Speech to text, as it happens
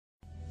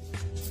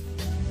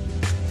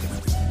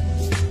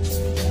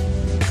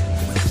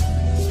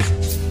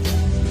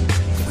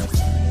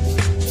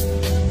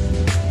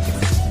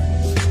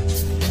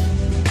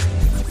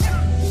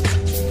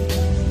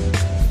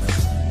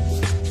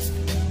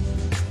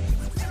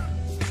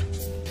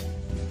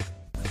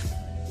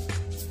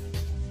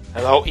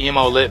Hello,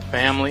 Emo Lit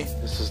family.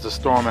 This is the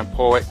Storm and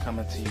Poet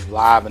coming to you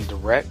live and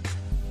direct.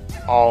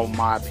 All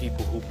my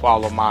people who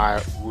follow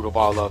my Root of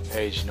All Love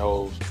page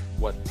knows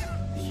what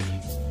the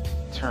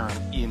term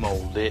Emo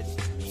Lit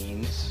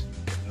means.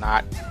 If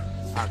not,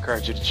 I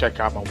encourage you to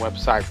check out my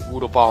website,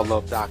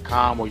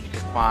 rootofalllove.com, where you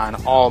can find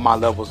all my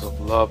Levels of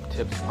Love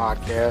Tips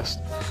podcast.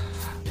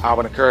 I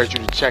would encourage you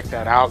to check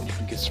that out. You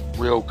can get some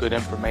real good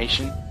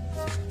information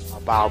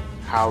about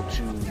how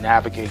to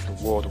navigate the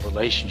world of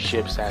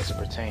relationships as it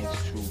pertains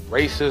to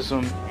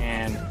racism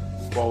and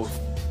both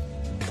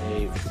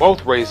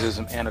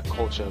racism and a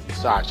culture of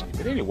misogyny.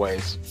 But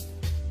anyways,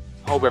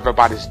 I hope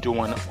everybody's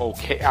doing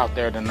okay out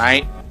there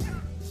tonight,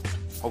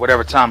 or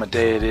whatever time of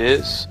day it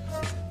is.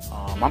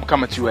 I'm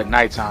coming to you at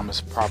nighttime.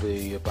 It's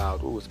probably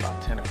about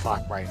 10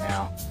 o'clock right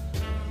now.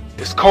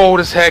 It's cold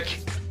as heck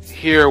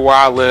here where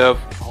I live.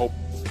 I hope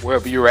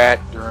wherever you're at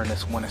during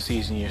this winter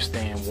season you're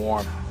staying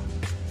warm.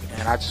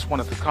 And I just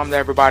wanted to come to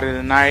everybody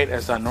tonight,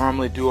 as I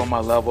normally do on my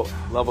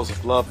Levels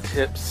of Love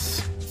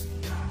Tips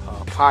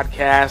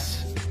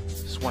podcast.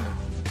 Just wanted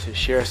to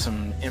share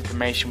some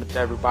information with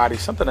everybody,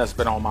 something that's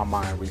been on my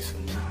mind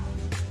recently.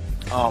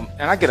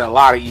 And I get a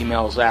lot of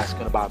emails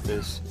asking about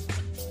this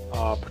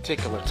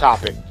particular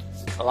topic.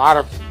 A lot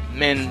of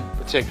men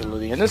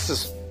particularly, and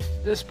this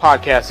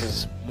podcast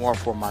is more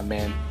for my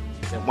men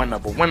than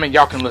women, but women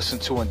y'all can listen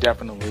to and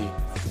definitely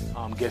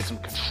get some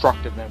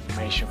constructive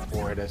information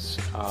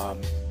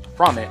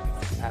from it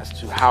as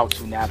to how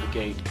to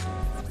navigate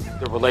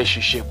the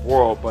relationship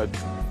world. But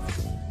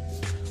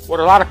what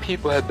a lot of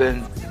people have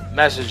been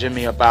messaging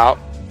me about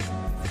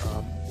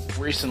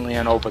recently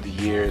and over the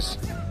years,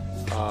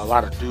 a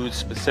lot of dudes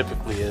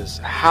specifically, is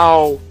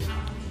how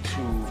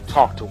to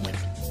talk to women,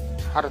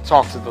 how to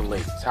talk to the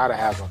ladies, how to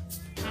have a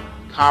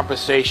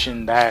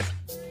conversation that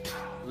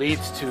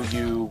leads to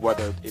you,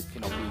 whether it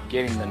be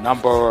getting the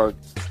number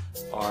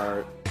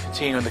or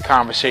continuing the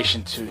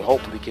conversation to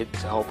hopefully get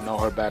to help know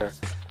her better.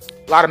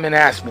 A lot of men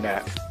ask me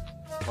that.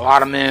 A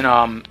lot of men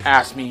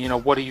ask me,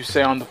 what do you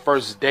say on the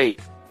first date?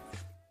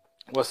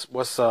 What's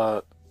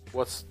the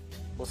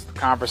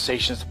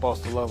conversation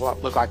supposed to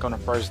look like on the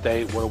first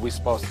date? What are we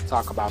supposed to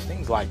talk about?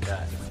 Things like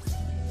that.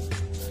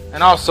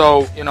 And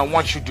also,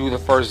 once you do the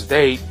first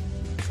date,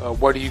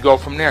 where do you go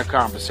from there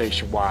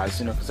conversation-wise?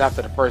 Because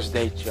after the first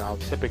date, y'all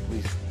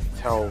typically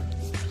tell a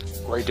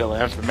great deal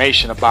of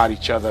information about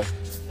each other.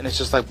 And it's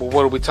just like, well,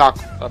 what do we talk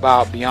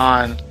about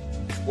beyond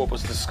what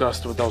was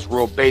discussed with those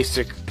real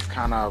basic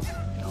kind of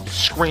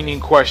screening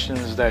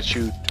questions that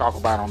you talk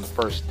about on the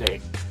first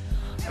date?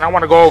 And I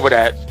want to go over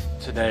that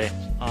today.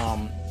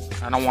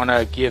 And I want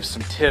to give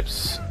some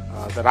tips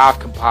that I've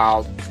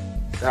compiled,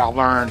 that I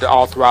learned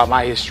all throughout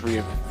my history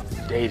of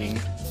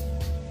dating.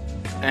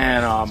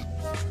 And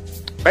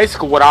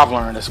basically what I've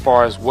learned as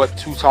far as what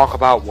to talk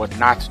about, what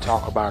not to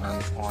talk about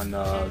on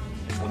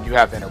when you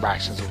have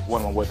interactions with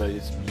women, whether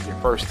it's your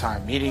first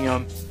time meeting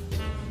them,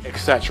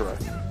 etc.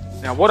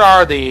 Now, what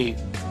are the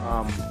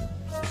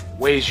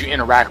ways you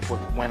interact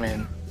with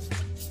women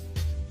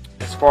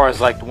as far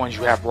as like the ones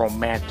you have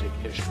romantic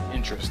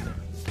interest in?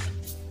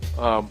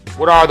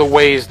 What are the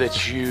ways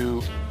that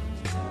you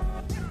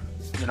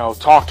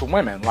talk to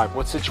women? Like,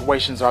 what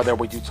situations are there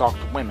where you talk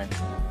to women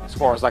as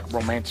far as like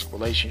romantic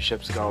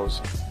relationships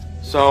goes?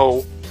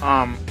 So,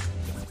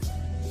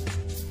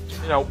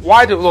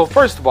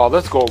 first of all,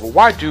 let's go over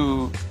why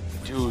do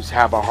dudes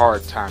have a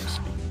hard time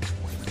speaking to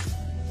women?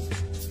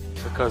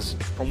 Because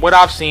from what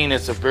I've seen,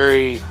 it's a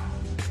very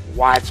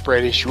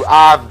widespread issue.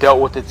 I've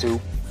dealt with it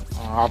too.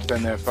 I've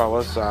been there,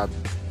 fellas.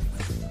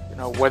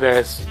 Whether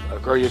it's a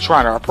girl you're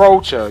trying to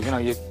approach, or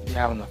you're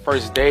having the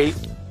first date,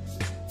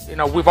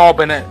 we've all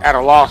been at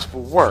a loss for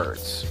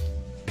words.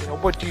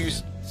 What do you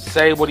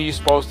say? What are you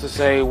supposed to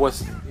say?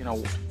 What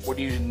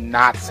do you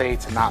not say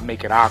to not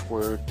make it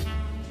awkward?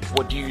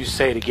 What do you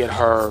say to get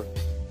her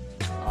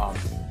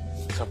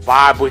to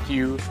vibe with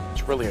you,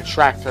 to really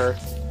attract her?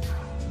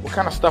 What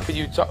kind of stuff are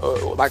you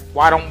like?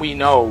 Why don't we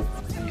know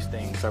these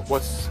things? Like,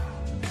 what's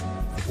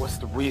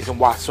the reason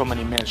why so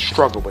many men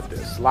struggle with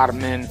this? A lot of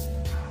men,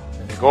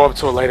 they go up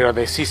to a lady, or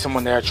they see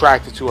someone they're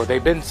attracted to, or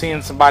they've been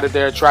seeing somebody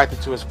they're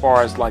attracted to, as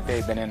far as like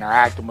they've been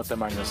interacting with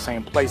them or in the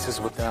same places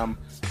with them,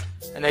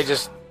 and they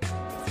just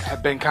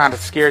have been kind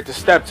of scared to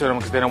step to them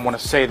because they don't want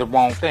to say the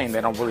wrong thing.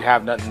 They don't really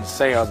have nothing to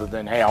say other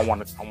than, hey, I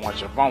want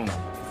your phone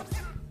number.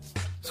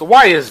 So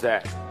why is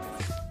that?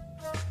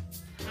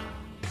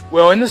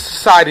 Well, in the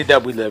society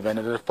that we live in,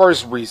 the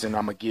first reason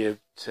I'm going to give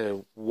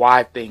to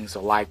why things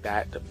are like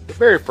that, the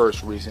very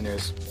first reason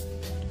is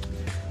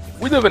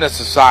we live in a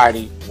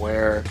society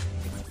where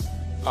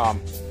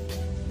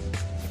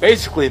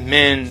basically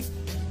men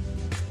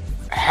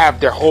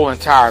have their whole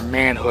entire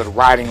manhood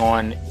riding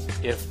on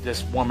if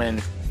this woman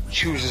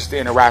chooses to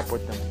interact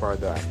with them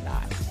further or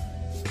not.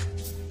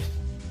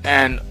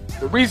 And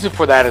the reason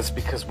for that is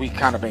because we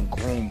kind of been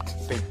groomed to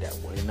think that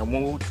way.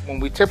 When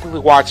we typically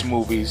watch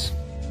movies,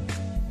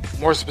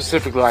 more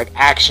specifically like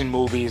action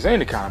movies,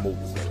 any kind of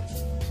movie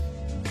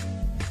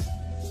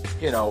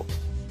really,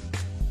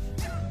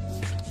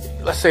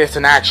 let's say it's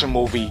an action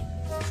movie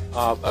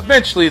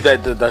eventually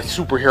the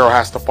superhero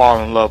has to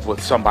fall in love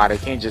with somebody.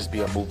 It can't just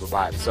be a movie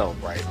by itself,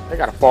 right? They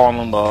got to fall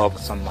in love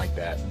with something like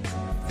that.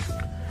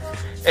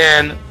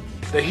 And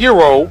the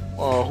hero,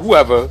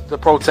 whoever, the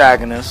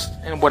protagonist,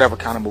 in whatever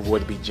kind of movie,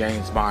 would it be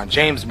James Bond.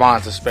 James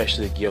Bond's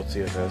especially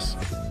guilty of this.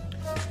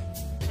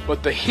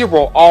 But the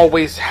hero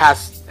always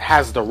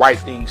has the right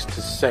things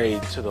to say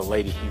to the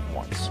lady he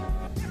wants.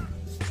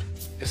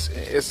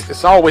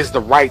 It's always the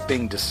right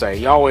thing to say.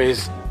 He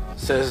always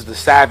says the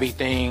savvy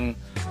thing,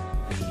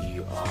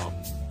 the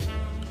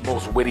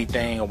most witty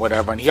thing, or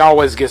whatever, and he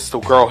always gets the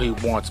girl he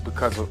wants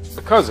because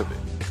of it.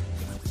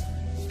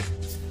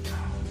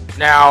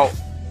 Now,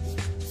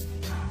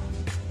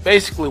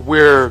 basically,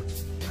 we're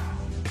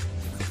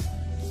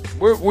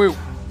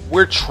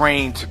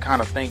trained to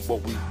kind of think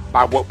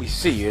by what we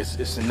see.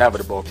 It's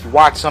inevitable. If you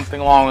watch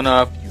something long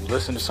enough, you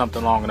listen to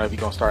something long enough,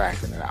 you're gonna start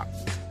acting it out.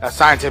 That's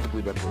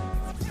scientifically been proven.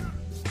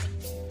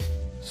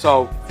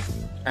 So,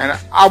 and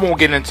I won't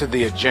get into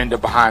the agenda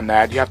behind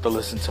that. You have to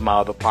listen to my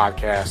other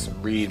podcasts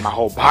and read my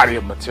whole body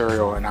of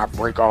material, and I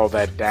break all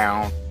that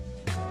down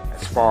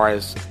as far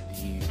as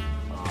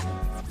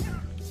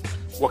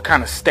what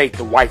kind of stake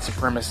the white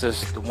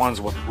supremacists, the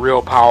ones with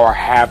real power,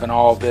 have in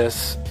all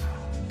this.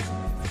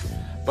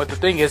 But the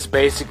thing is,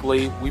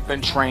 basically, we've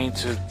been trained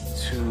to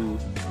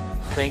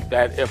think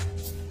that if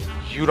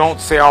you don't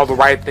say all the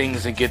right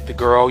things and get the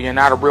girl, you're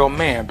not a real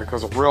man,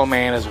 because a real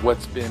man is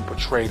what's been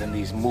portrayed in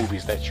these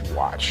movies that you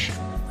watch.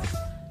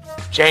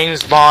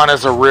 James Bond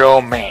is a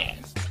real man.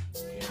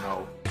 You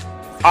know,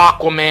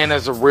 Aquaman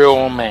is a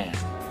real man.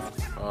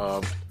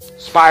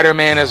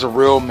 Spider-Man is a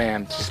real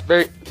man. Just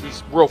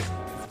these real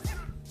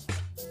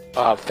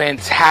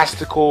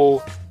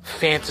fantastical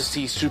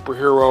fantasy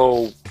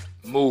superhero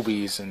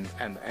movies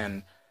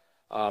and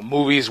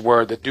movies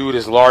where the dude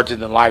is larger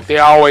than life. They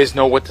always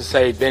know what to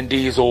say. Vin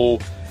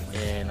Diesel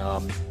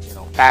and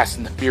Fast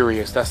and the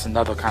Furious. That's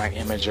another kind of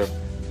image of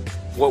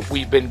what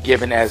we've been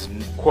given as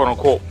quote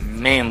unquote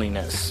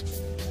manliness,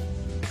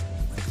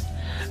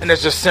 and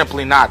it's just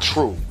simply not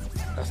true.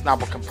 That's not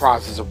what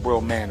comprises a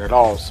real man at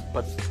all.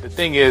 But the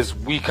thing is,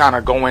 we kind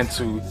of go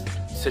into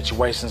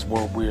situations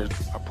where we're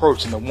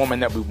approaching the woman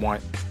that we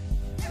want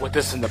with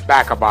this in the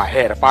back of our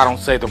head. If I don't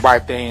say the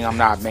right thing, I'm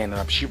not man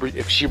enough.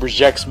 If she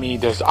rejects me,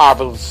 there's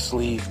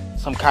obviously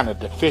some kind of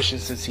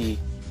deficiency.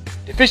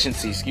 I'm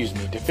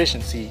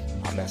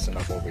messing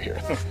up over here.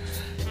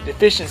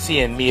 Deficiency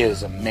in me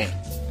as a man,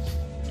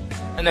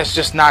 and that's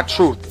just not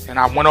truth. And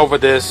I went over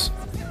this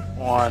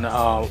on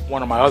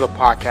one of my other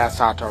podcasts,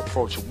 How to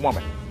Approach a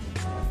Woman.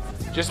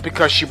 Just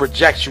because she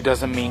rejects you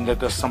doesn't mean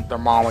that there's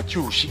something wrong with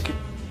you. She could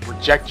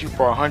reject you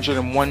for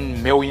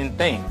 101 million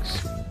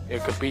things.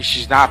 It could be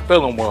she's not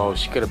feeling well.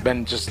 She could have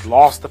been just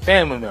lost a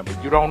family member.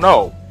 You don't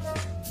know.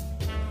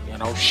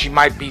 She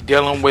might be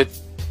dealing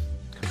with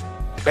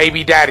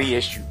baby daddy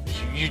issues.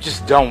 You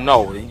just don't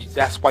know. And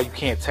that's why you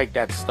can't take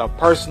that stuff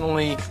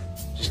personally.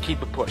 Just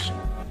keep it pushing.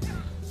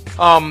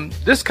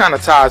 This kind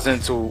of ties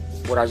into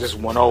what I just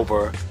went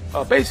over.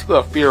 Basically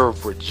a fear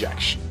of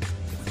rejection.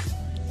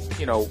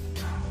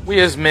 We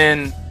as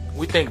men,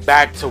 we think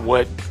back to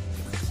what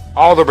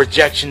all the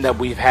rejection that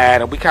we've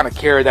had, and we kind of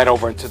carry that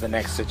over into the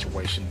next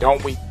situation,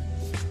 don't we?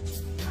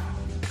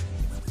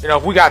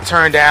 If we got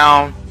turned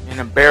down and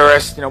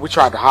embarrassed, we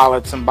tried to holler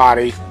at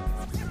somebody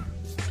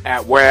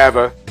at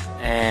wherever,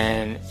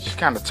 and she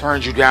kind of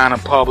turned you down in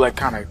public,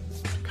 kind of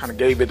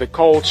gave you the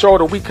cold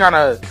shoulder. We kind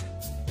of,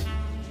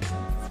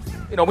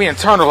 we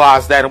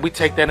internalize that, and we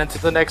take that into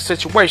the next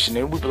situation,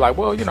 and we be like,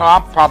 well,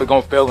 I'm probably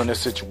gonna fail in this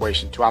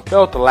situation too. I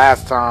failed the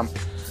last time.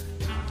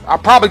 I'm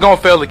probably gonna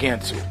fail again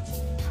too.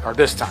 Or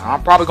this time,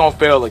 I'm probably gonna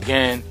fail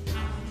again.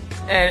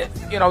 And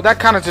that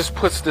kind of just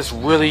puts this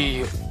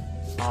really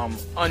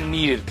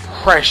unneeded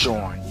pressure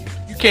on you.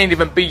 You can't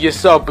even be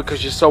yourself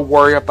because you're so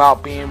worried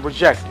about being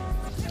rejected.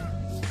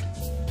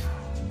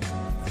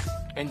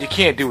 And you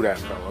can't do that,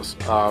 fellas.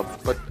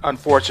 But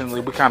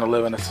unfortunately, we kind of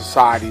live in a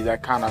society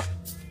that kind of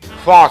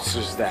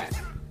fosters that.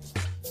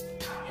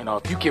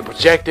 If you get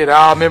rejected,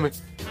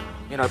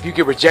 if you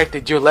get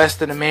rejected, you're less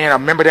than a man. I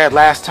remember that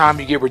last time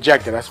you get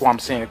rejected. That's why I'm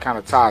saying it kind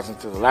of ties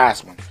into the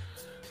last one.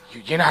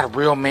 You're not a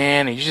real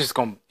man, and you're just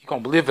gonna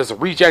live as a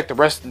reject the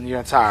rest of your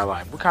entire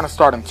life. We kind of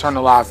start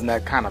internalizing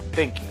that kind of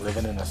thinking,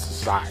 living in a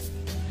society.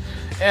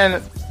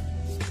 And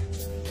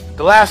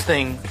the last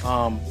thing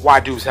why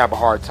dudes have a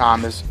hard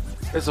time is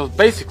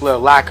basically a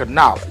lack of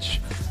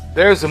knowledge.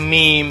 There's a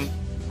meme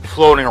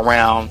floating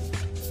around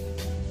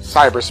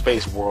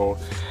cyberspace world,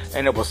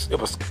 and it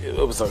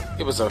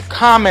was a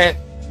comment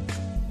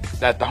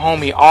that the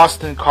homie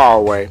Austin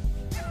Carway,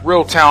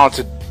 real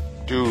talented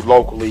dude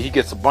locally, he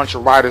gets a bunch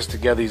of writers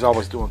together. He's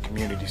always doing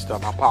community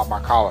stuff. I pop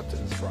my collar to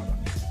this brother,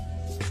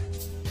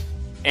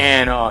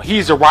 and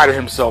he's a writer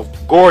himself,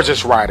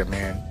 gorgeous writer,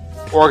 man.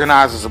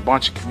 Organizes a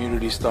bunch of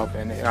community stuff,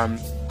 and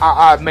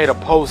I made a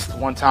post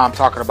one time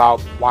talking about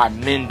why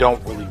men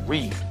don't really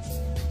read,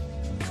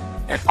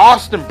 and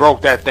Austin broke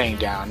that thing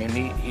down, and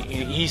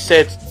he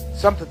said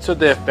something to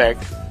the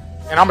effect.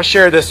 And I'm gonna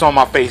share this on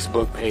my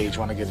Facebook page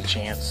when I get a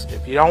chance.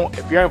 If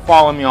you ain't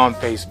following me on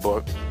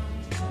Facebook,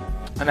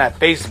 and at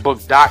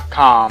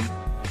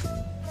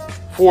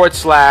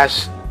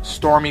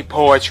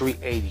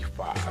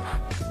facebook.com/StormyPoetry85.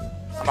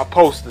 I'm going to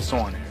post this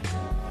on there.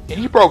 And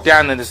he broke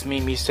down in this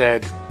meme, he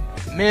said,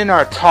 men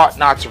are taught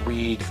not to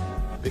read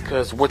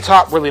because we're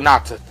taught really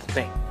not to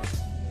think.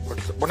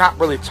 We're not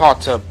really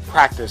taught to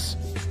practice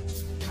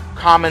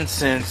common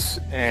sense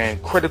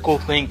and critical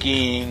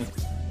thinking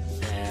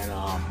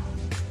and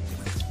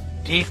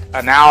deep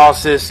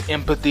analysis,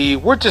 empathy.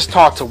 We're just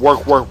taught to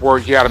work.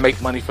 You got to make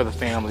money for the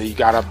family. You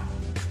got to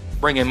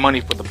bring in money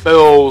for the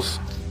bills.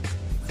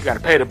 You got to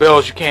pay the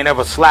bills. You can't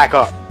ever slack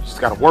up. You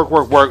just got to work.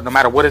 No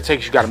matter what it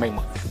takes, you got to make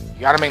money.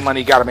 You got to make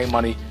money. You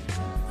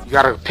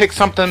got to pick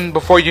something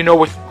before you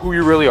know who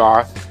you really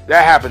are.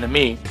 That happened to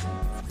me.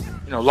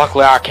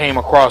 Luckily I came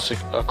across a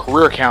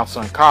career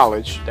counselor in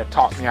college that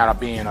taught me how to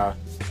being a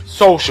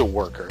social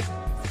worker.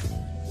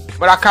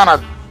 But I kind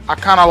of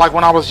like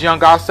when I was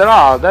younger, I said,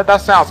 oh,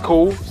 that sounds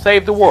cool.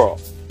 Save the world.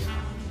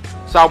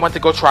 So I went to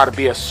go try to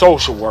be a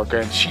social worker,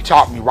 and she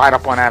taught me right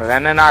up on that.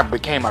 And then I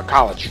became a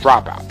college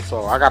dropout.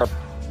 So I got to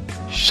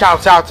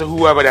shout out to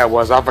whoever that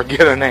was. I forget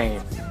her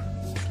name.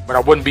 But I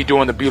wouldn't be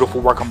doing the beautiful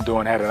work I'm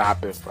doing had it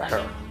not been for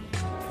her.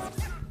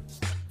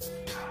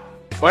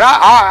 But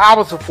I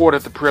was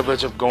afforded the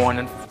privilege of going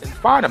and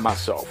finding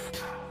myself.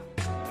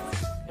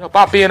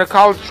 About being a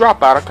college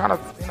dropout, I kind of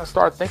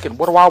started thinking,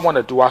 what do I want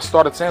to do? I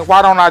started saying,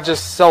 why don't I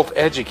just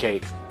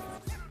self-educate?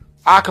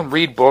 I can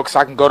read books.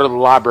 I can go to the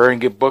library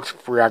and get books for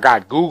free. I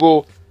got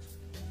Google.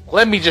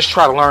 Let me just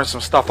try to learn some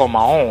stuff on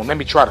my own. Let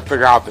me try to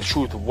figure out the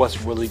truth of what's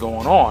really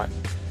going on.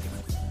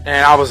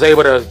 And I was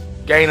able to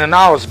gain a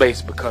knowledge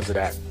base because of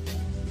that.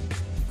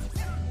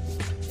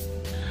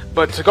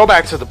 But to go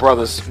back to the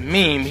brother's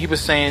meme, he was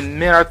saying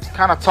men are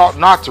kind of taught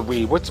not to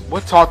read.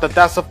 We're taught that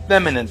that's a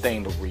feminine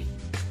thing to read.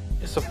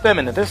 It's a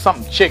feminine. There's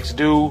something chicks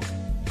do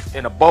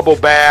in a bubble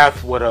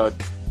bath with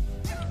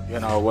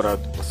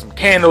with some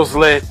candles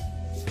lit.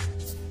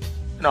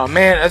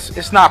 Man,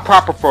 it's not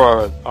proper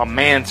for a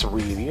man to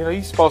read.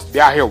 He's supposed to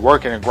be out here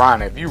working and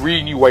grinding. If you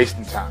reading, you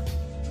wasting time.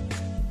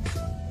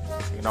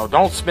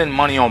 Don't spend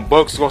money on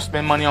books. Go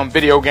spend money on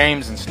video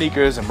games and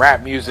sneakers and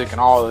rap music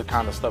and all the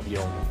kind of stuff you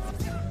don't need.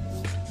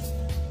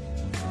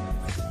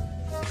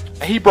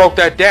 And he broke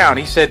that down.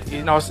 He said,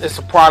 it's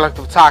a product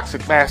of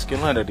toxic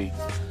masculinity.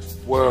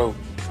 Where,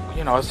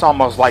 it's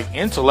almost like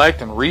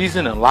intellect and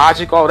reason and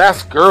logic. Oh,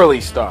 that's girly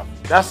stuff.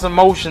 That's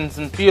emotions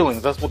and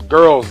feelings. That's what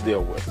girls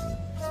deal with.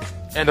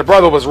 And the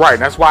brother was right.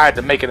 And that's why I had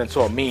to make it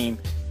into a meme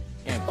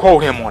and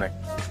quote him on it.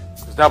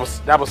 Because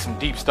that was some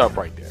deep stuff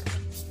right there.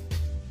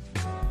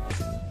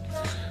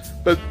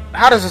 But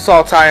how does this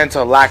all tie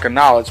into a lack of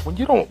knowledge? When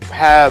you don't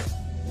have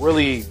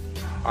really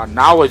a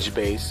knowledge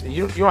base, and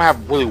you don't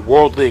have really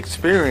worldly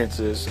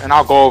experiences, and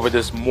I'll go over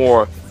this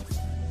more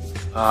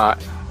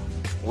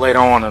later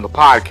on in the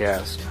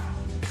podcast.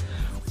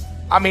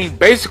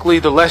 Basically,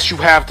 the less you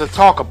have to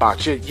talk about,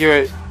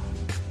 there's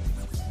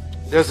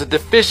a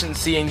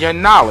deficiency in your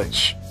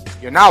knowledge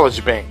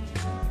bank.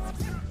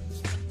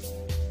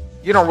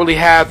 You don't really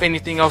have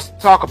anything else to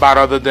talk about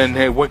other than,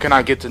 hey, when can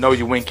I get to know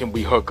you? When can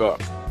we hook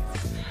up?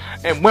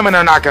 And women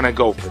are not going to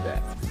go for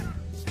that.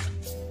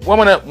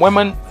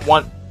 Women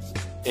want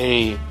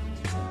a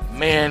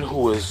man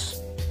who is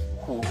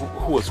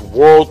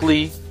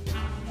worldly,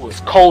 who is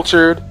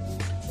cultured,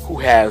 who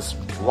has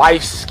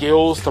life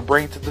skills to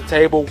bring to the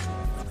table.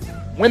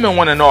 Women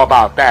want to know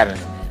about that in a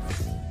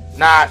man.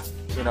 Not,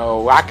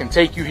 I can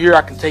take you here,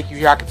 I can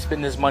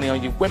spend this money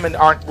on you. Women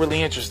aren't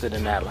really interested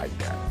in that like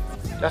that.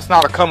 That's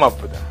not a come up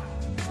for them.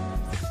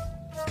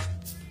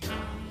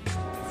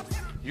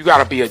 You got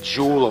to be a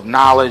jewel of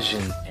knowledge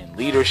and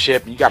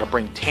leadership, and you got to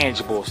bring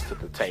tangibles to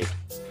the table.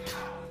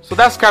 So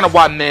that's kind of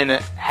why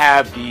men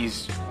have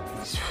these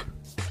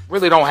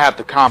really don't have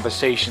the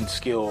conversation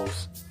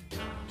skills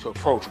to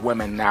approach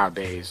women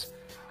nowadays.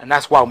 And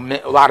that's why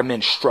a lot of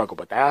men struggle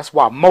with that. That's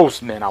why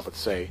most men, I would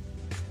say,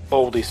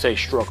 boldly say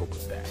struggle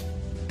with that.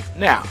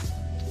 Now,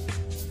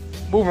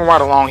 moving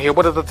right along here,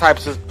 what are the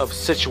types of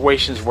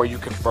situations where you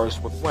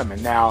converse with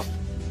women? Now,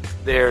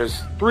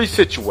 there's 3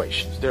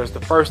 situations. There's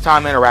the first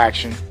time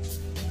interaction.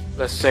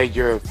 Let's say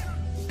you're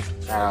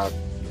at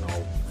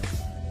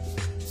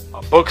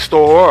a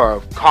bookstore or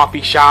a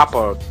coffee shop,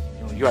 or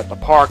you're at the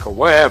park or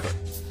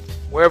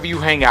wherever you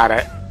hang out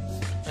at,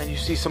 and you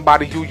see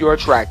somebody who you're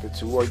attracted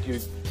to, or you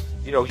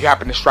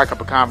happen to strike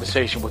up a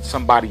conversation with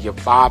somebody you're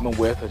vibing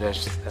with, or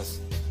that's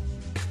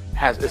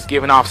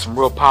giving off some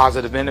real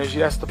positive energy.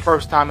 That's the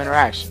first time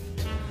interaction.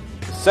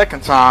 The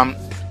second time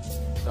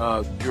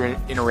you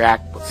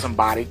interact with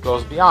somebody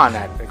goes beyond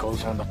that. It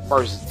goes on the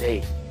first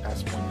date.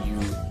 That's when you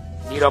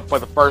meet up for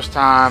the first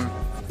time.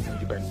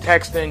 You've been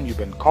texting, you've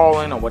been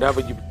calling, or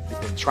whatever. You've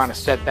been trying to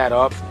set that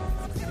up.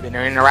 You've been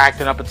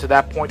interacting up until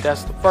that point.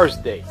 That's the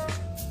first date.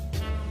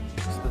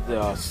 It's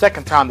the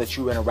second time that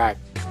you interact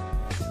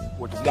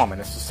with a woman.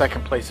 It's the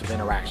second place of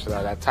interaction,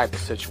 that type of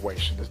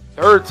situation. The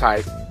third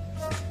type,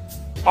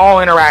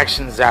 all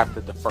interactions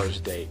after the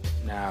first date.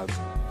 Now,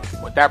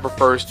 what that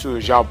refers to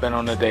is y'all been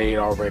on a date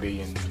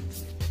already and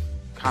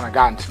kind of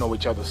gotten to know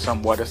each other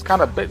somewhat. It's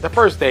kind of the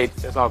first date,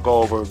 as I'll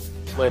go over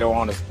later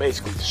on, is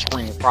basically the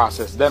screening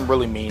process. It doesn't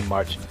really mean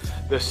much.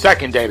 The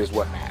second date is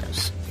what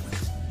matters.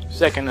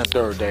 Second and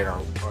third date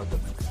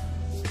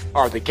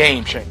are the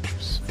game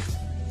changers.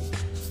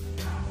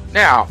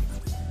 Now,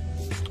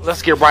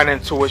 let's get right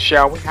into it,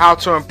 shall we? How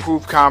to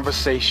improve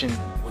conversation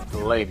with the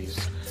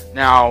ladies.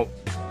 Now,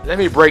 let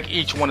me break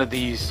each one of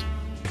these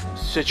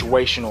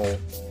situational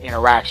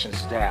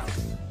interactions down.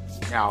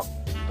 Now,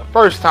 the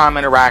first time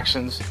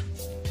interactions,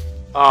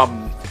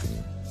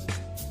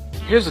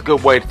 here's a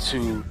good way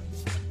to,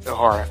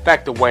 or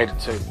effective way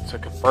to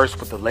converse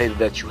with the lady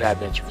that you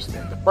have interest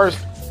in. The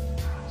first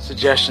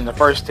suggestion, the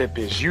first tip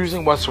is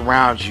using what's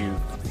around you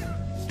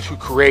to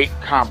create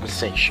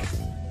conversation.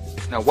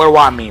 Now, what do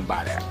I mean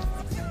by that?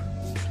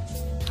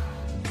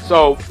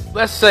 So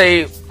let's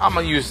say I'm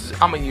gonna use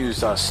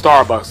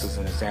Starbucks as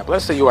an example.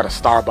 Let's say you're at a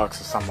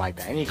Starbucks or something like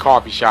that. Any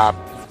coffee shop,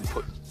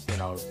 you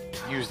can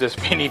use this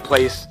for any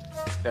place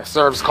that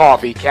serves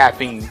coffee,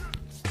 caffeine.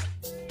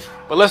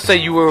 But let's say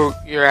you're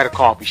at a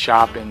coffee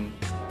shop and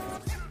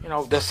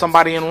there's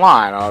somebody in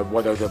line,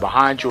 whether they're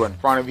behind you or in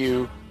front of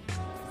you.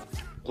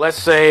 Let's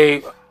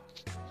say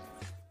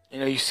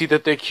you see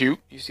that they're cute,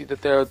 you see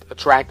that they're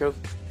attractive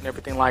and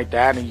everything like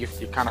that, and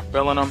you're kind of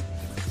feeling them.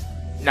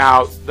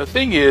 Now the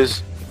thing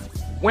is,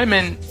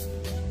 women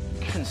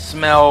can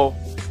smell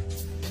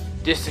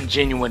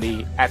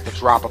disingenuity at the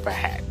drop of a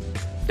hat.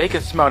 They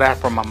can smell that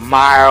from a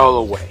mile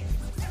away.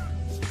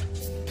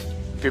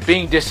 If you're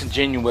being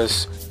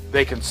disingenuous,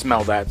 they can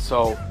smell that.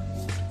 So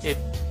if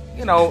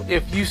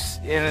you,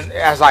 and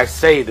as I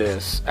say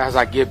this, as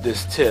I give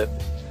this tip,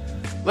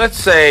 let's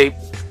say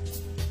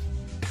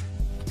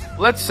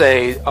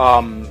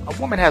a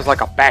woman has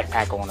like a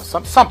backpack on or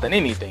something,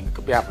 anything. It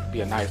could be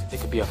it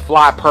could be a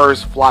fly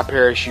purse, fly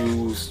pair of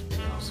shoes,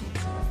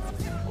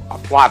 a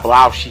fly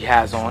blouse she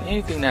has on,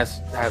 anything that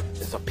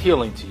is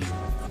appealing to you.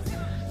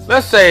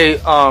 Let's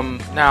say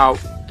now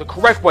the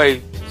correct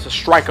way to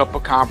strike up a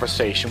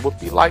conversation would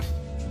be like,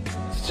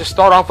 just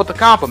start off with a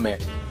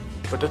compliment.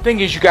 But the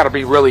thing is, you got to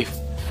be really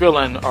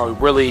feeling or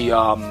really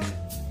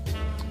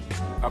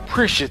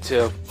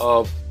appreciative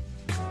of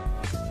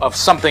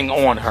something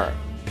on her.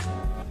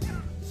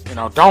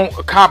 Don't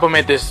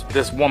compliment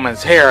this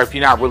woman's hair if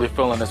you're not really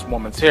feeling this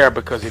woman's hair,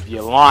 because if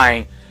you're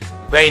lying,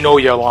 they know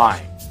you're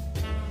lying.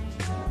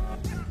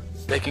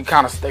 They can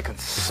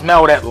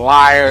smell that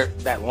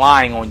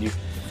lying on you.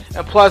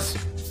 And plus,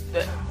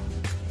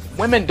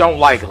 women don't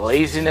like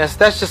laziness.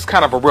 That's just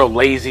kind of a real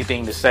lazy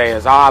thing to say,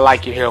 is, I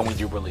like your hair, when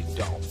you really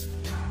don't.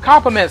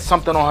 Compliment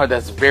something on her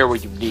that's very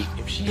unique.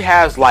 If she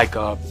has like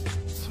some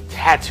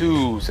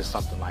tattoos or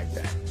something like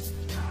that,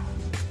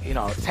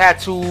 a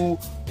tattoo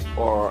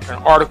or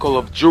an article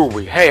of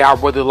jewelry. Hey, I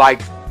really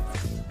like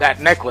that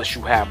necklace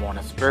you have on.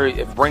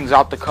 It brings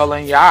out the color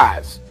in your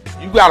eyes.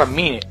 You gotta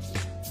mean it.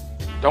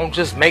 Don't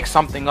just make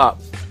something up.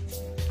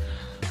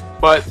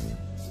 But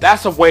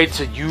that's a way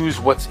to use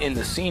what's in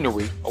the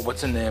scenery or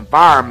what's in the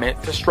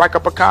environment to strike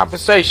up a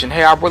conversation.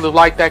 Hey, I really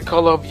like that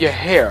color of your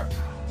hair.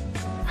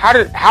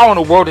 How in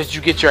the world did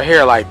you get your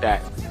hair like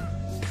that?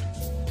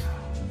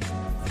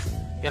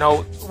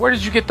 Where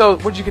did you get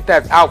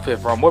that outfit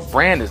from? What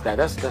brand is that?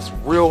 That's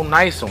real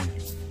nice on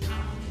you.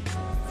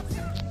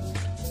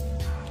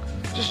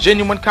 Just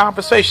genuine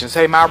conversations.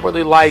 Hey man, I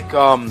really like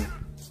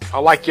I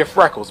like your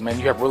freckles, man.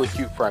 You have really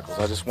cute freckles.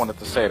 I just wanted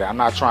to say that. I'm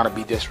not trying to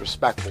be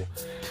disrespectful.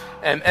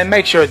 And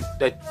make sure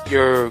that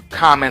your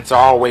comments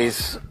are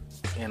always,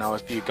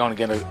 if you're going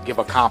to give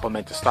a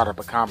compliment to start up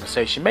a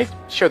conversation, make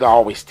sure they're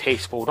always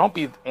tasteful. Don't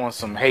be on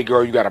some, hey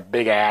girl, you got a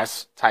big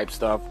ass type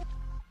stuff.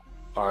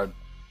 Or,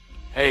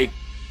 hey,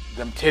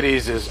 them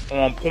titties is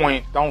on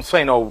point. Don't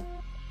say no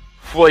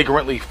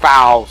flagrantly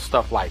foul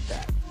stuff like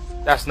that.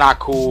 That's not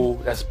cool.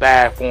 That's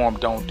bad form.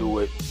 Don't do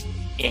it.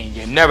 And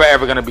you're never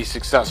ever going to be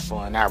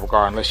successful in that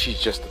regard unless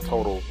she's just a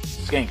total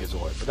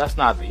skankazoid. But that's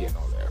not the here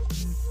nor there.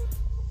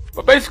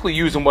 But basically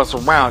using what's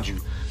around you.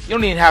 You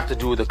don't even have to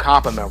do the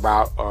compliment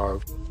route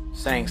or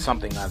saying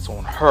something that's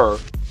on her.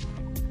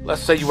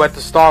 Let's say you at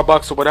the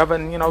Starbucks or whatever,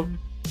 and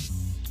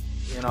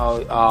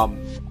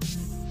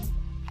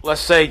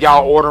let's say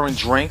y'all ordering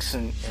drinks,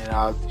 and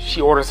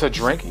she orders her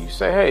drink, and you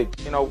say, hey,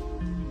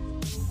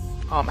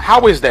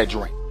 how is that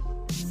drink?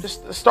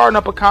 Just starting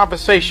up a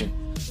conversation.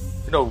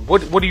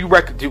 What do you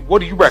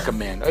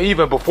recommend? Or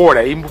even before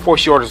that, even before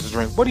she orders the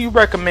drink, what do you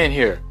recommend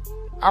here?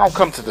 I don't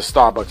come to the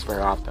Starbucks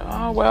very often.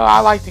 Oh, well,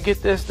 I like to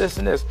get this,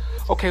 and this.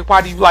 Okay,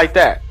 why do you like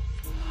that?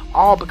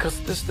 Oh,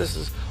 because this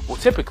is, well,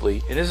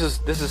 typically, and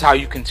this is how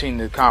you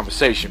continue the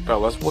conversation,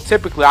 fellas. Well,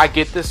 typically, I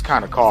get this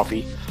kind of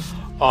coffee.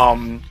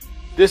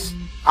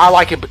 I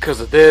like it because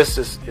of this.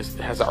 It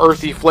has an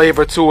earthy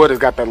flavor to it. It's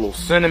got that little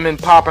cinnamon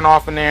popping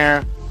off in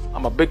there.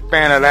 I'm a big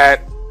fan of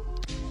that.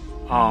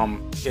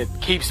 It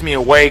keeps me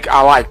awake.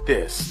 I like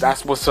this.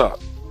 That's what's up.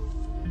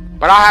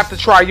 But I have to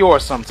try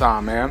yours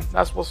sometime, man.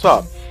 That's what's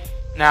up.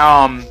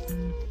 Now,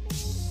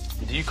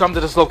 do you come to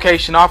this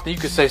location often? You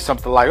could say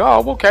something like,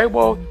 oh, okay,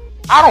 well,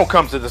 I don't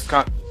come to this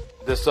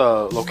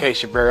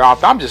location very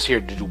often. I'm just here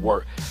to do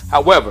work.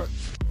 However,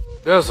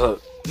 there's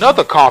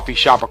another coffee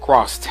shop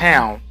across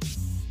town.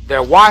 Their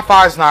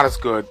Wi-Fi is not as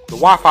good. The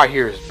Wi-Fi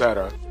here is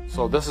better.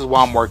 So this is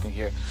why I'm working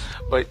here.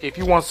 But if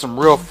you want some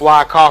real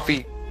fly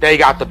coffee, they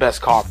got the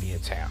best coffee in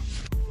town.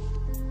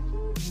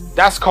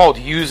 That's called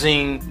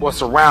using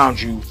what's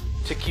around you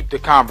to keep the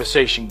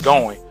conversation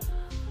going.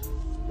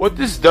 What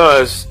this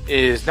does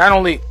is not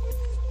only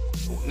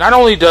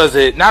is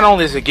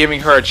it giving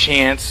her a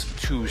chance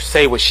to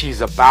say what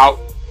she's about,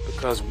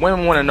 because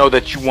women want to know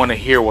that you want to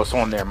hear what's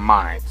on their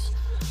minds.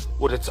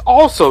 What it's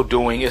also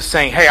doing is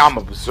saying, hey, I'm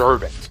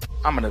observant.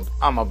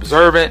 I'm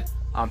observant.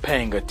 I'm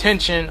paying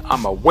attention.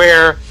 I'm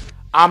aware.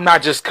 I'm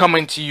not just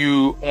coming to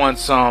you on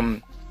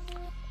some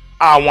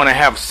I want to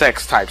have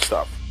sex type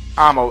stuff.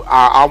 I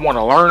want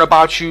to learn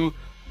about you.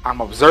 I'm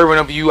observant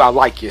of you. I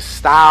like your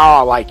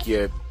style. I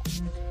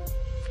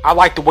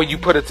like the way you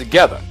put it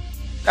together.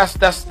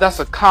 That's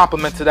a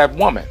compliment to that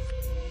woman.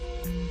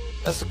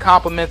 That's a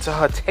compliment to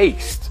her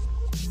taste.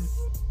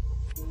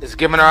 It's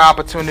giving her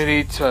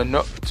opportunity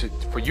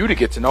for you to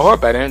get to know her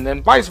better, and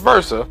then vice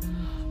versa.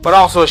 But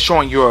also it's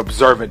showing you're an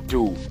observant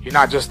dude. You're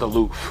not just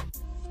aloof.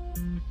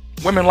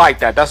 Women like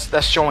that.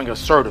 That's showing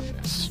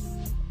assertiveness.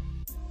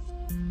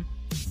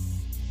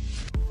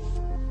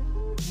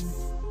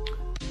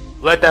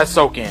 Let that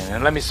soak in.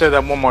 And let me say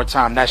that one more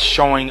time. That's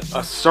showing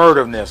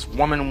assertiveness.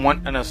 Women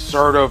want an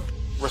assertive,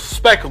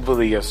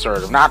 respectfully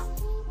assertive, not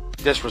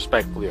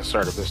disrespectfully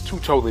assertive. There's two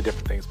totally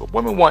different things. But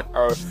women want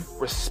a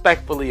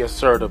respectfully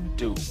assertive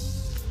dude.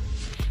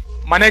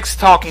 My next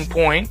talking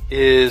point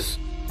is,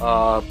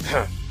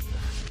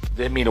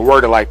 didn't mean to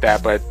word it like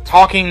that, but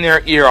talking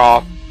their ear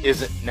off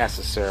isn't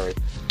necessary.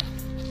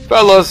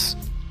 Fellas,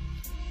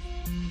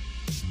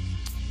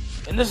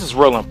 and this is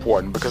real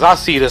important because I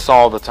see this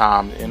all the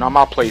time. And on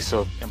my place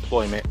of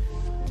employment,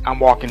 I'm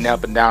walking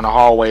up and down the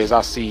hallways.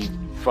 I see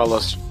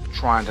fellas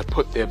trying to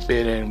put their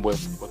bid in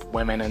with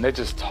women, and they're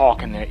just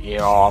talking their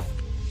ear off,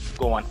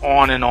 going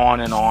on and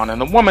on and on.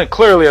 And the woman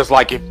clearly is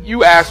like, if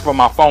you ask for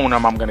my phone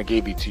number, I'm going to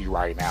give it to you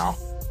right now.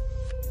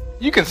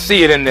 You can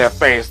see it in their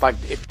face. Like,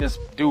 if this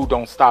dude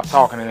don't stop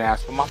talking and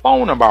ask for my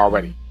phone number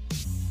already.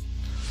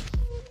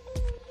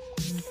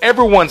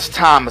 Everyone's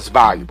time is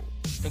valuable,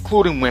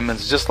 including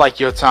women's, just like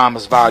your time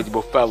is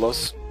valuable,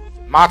 fellas.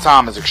 My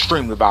time is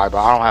extremely valuable.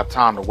 I don't have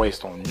time to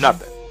waste on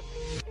nothing.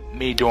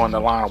 Me doing the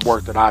line of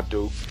work that I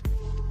do.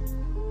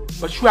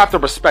 But you have to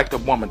respect a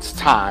woman's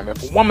time.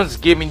 If a woman's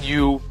giving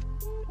you,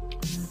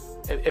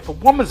 if a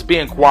woman's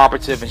being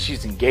cooperative and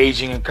she's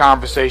engaging in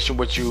conversation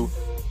with you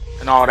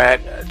and all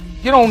that,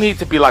 you don't need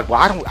to be like,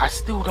 well, I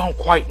still don't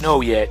quite know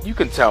yet. You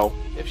can tell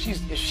if she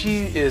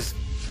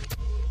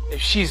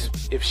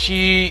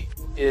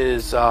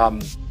is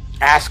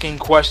asking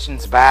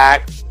questions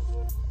back,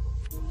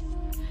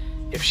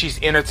 if she's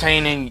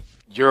entertaining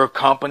your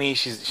company,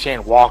 she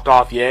ain't walked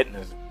off yet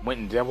and went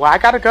and did, well, I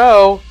gotta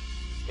go.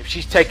 If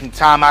she's taking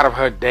time out of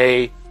her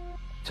day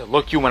to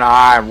look you in the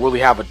eye and really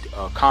have a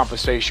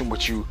conversation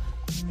with you,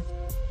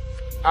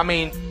 I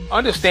mean,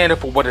 understand it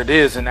for what it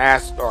is and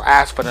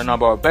ask for the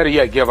number, or better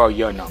yet, give her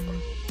your number.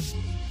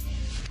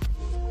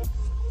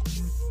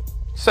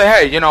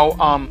 Say, hey,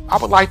 I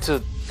would like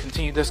to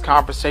continue this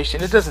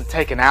conversation. It doesn't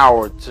take an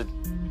hour to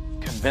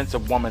convince a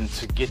woman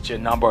to get your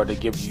number or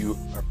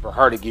for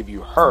her to give you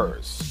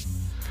hers.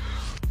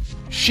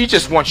 She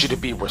just wants you to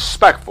be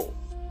respectful.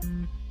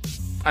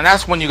 And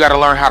that's when you got to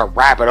learn how to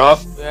wrap it up.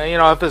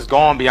 If it's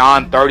going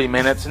beyond 30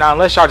 minutes. Now,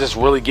 unless y'all just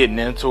really getting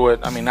into it.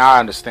 I mean,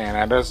 I understand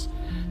that. There's,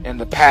 in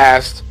the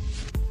past,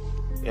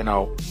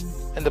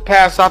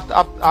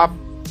 I've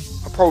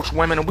approached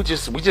women and we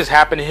just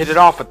happen to hit it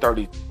off for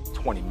 30,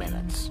 20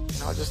 minutes.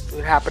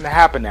 It happened to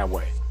happen that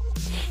way.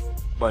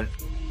 But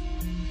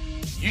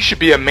you should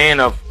be a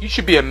man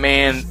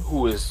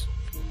who is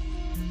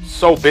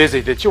so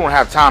busy that you don't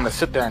have time to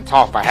sit there and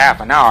talk for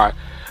half an hour.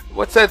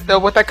 What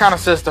that kind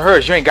of says to her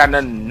is you ain't got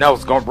nothing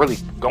else really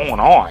going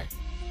on.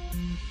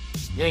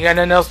 You ain't got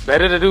nothing else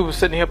better to do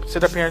than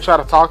sit up here and try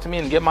to talk to me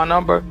and get my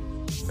number.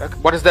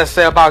 What does that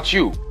say about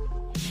you?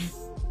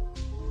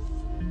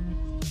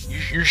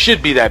 You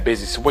should be that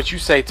busy. So what you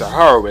say to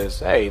her is,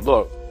 hey,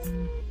 look,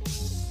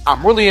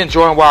 I'm really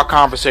enjoying where our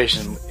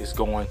conversation is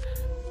going.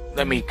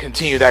 Let me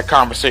continue that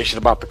conversation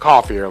about the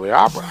coffee earlier.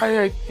 I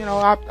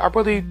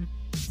really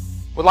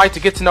would like to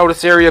get to know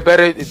this area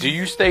better. Do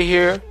you stay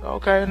here?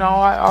 Okay, no,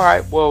 all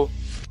right. Well,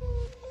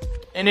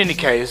 in any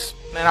case,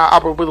 man, I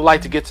would really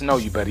like to get to know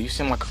you better. You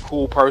seem like a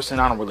cool person.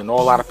 I don't really know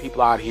a lot of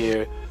people out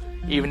here.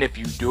 Even if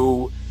you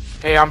do,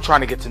 hey, I'm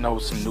trying to get to know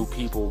some new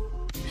people.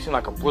 You seem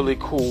like a really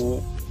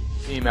cool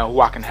female who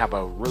I can have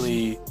a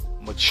really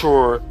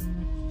mature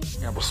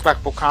and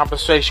respectful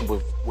conversation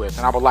with. And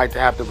I would like to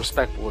have the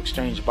respectful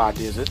exchange of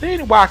ideas. Is there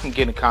any way I can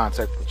get in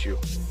contact with you?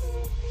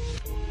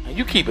 And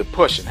you keep it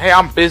pushing. Hey,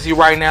 I'm busy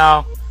right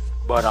now,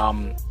 but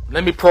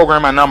let me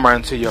program my number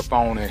into your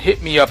phone and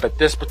hit me up at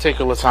this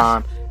particular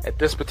time, at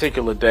this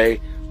particular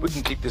day. We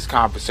can keep this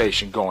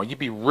conversation going. You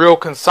be real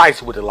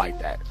concise with it like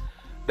that.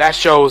 That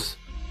shows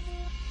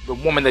the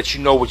woman that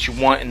you know what you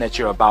want and that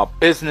you're about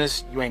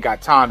business. You ain't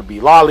got time to be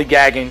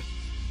lollygagging.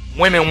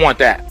 Women want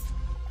that.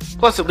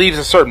 Plus, it leaves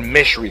a certain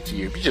mystery to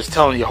you. If you're just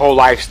telling your whole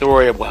life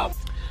story of, well,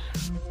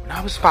 when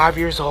I was 5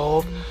 years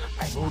old,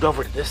 I moved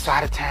over to this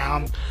side of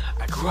town.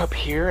 I grew up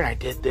here and I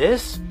did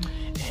this.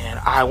 And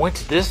I went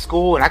to this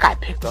school and I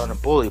got picked on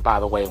and bullied, by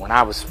the way. When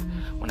I was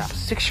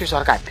 6 years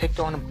old, I got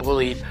picked on and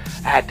bullied.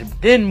 I had to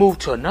then move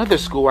to another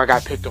school where I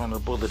got picked on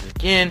and bullied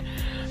again.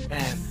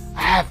 And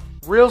I have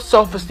real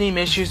self-esteem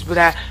issues with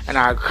that. And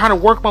I kind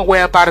of worked my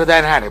way up out of that.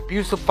 And I had an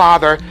abusive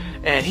father.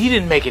 And he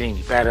didn't make it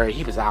any better.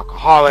 He was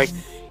alcoholic.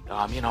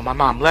 My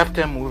mom left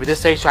him when we were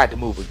this age, so I had to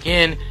move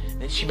again.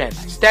 Then she met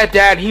my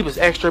stepdad. He was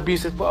extra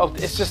abusive. Well,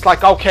 it's just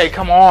like, okay,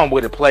 come on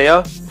with it,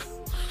 player.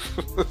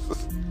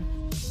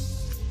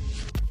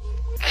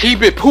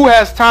 Keep it. Who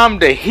has time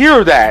to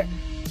hear that?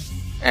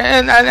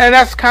 And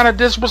that's kind of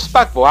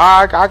disrespectful.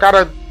 I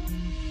gotta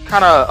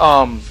kind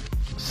of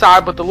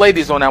side with the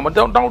ladies on that one.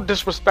 Don't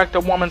disrespect a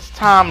woman's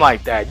time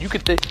like that. You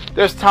could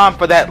there's time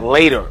for that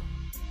later.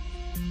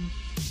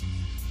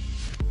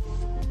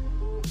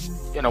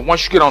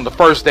 Once you get on the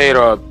first date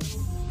or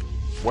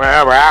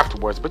wherever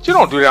afterwards, but you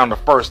don't do that on the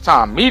first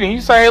time meeting. You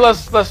say, hey,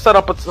 let's set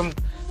up some.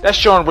 That's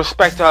showing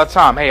respect to our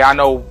time. Hey, I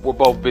know we're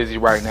both busy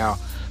right now.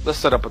 Let's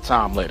set up a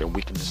time later.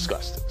 We can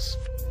discuss this.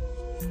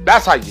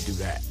 That's how you do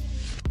that.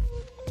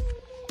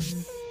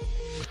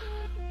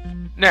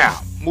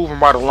 Now, moving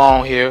right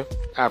along here.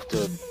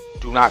 After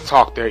do not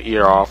talk their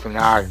ear off, and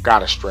I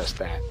gotta stress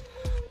that.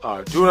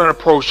 Do not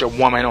approach a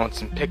woman on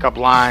some pickup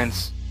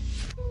lines.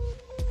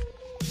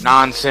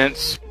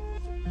 Nonsense.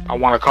 I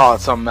want to call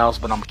it something else,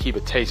 but I'm going to keep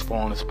it tasteful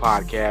on this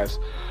podcast.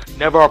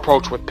 Never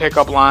approach with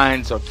pickup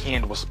lines or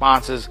canned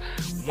responses.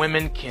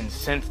 Women can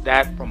sense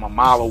that from a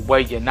mile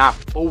away. You're not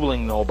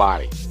fooling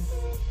nobody.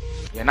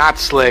 You're not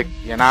slick.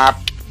 You're not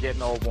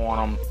getting over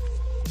on them.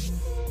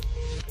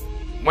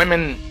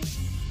 Women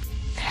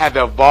have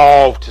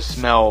evolved to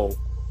smell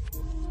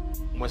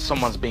when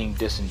someone's being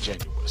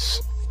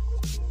disingenuous.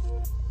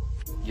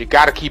 You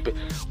got to keep it.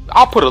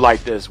 I'll put it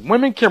like this.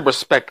 Women can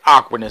respect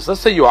awkwardness. Let's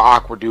say you're an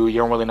awkward dude. You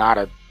don't really know how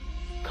to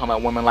come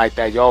at women like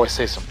that. You always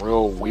say some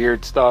real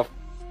weird stuff.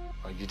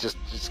 Or you just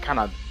kind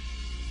of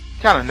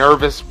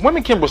nervous.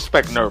 Women can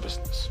respect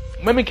nervousness.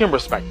 Women can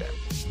respect that.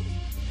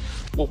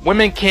 What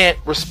women can't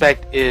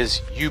respect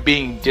is you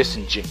being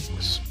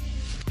disingenuous.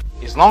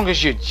 As long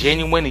as you're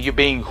genuine and you're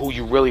being who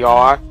you really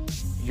are,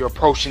 you're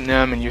approaching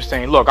them and you're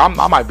saying, look, I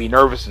might be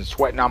nervous and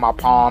sweating on my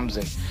palms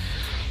and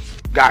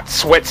got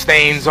sweat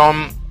stains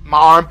on my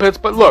armpits,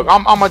 but look,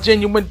 I'm a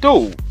genuine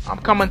dude. I'm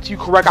coming to you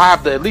correct.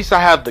 At least I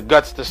have the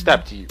guts to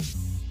step to you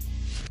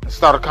and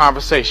start a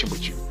conversation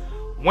with you.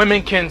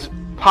 Women can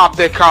pop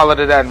their collar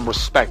to that and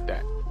respect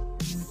that.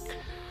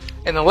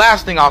 And the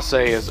last thing I'll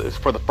say is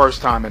for the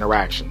first time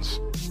interactions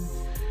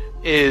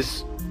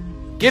is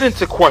get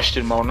into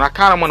question mode. And I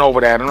kind of went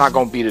over that. I'm not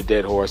going to beat a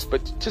dead horse,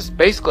 but just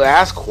basically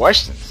ask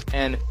questions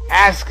and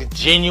ask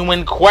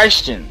genuine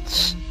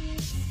questions.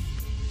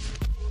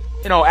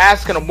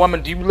 Asking a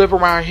woman, do you live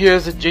around here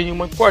is a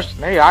genuine question.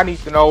 Hey, I need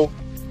to know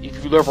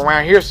if you live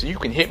around here so you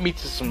can hit me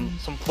to some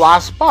fly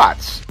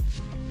spots.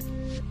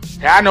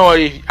 Hey,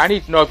 I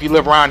need to know if you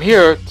live around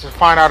here to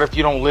find out if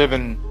you don't live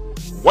in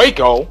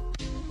Waco.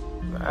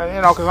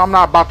 Because I'm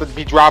not about to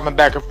be driving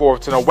back and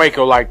forth to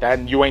Waco like that,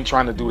 and you ain't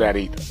trying to do that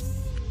either.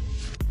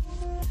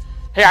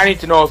 Hey, I need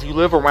to know if you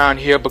live around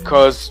here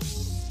because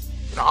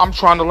I'm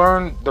trying to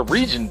learn the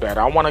region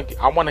better. I want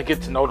to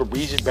get to know the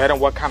region better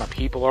and what kind of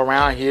people are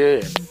around here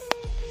and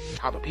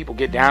how the people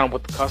get down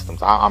with the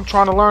customs. I'm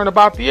trying to learn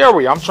about the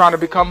area. I'm trying to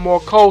become more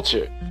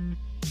cultured.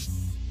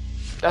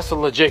 That's a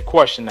legit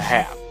question to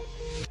have.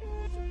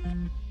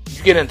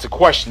 You get into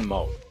question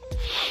mode.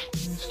 You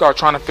start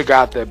trying to figure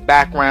out their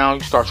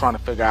background. You start trying to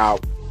figure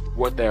out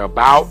what they're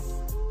about.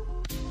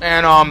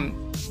 And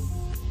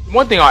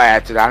one thing I'll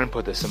add to that, I didn't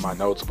put this in my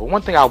notes, but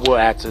one thing I will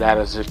add to that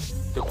is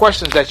if the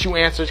questions that you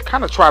answer,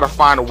 kind of try to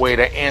find a way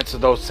to answer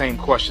those same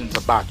questions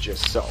about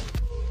yourself.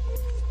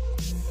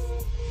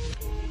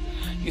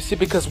 You see,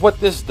 because what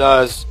this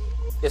does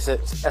is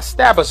it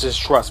establishes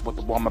trust with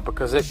the woman,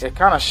 because it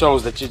kind of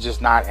shows that you're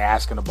just not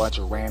asking a bunch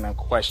of random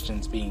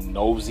questions, being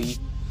nosy.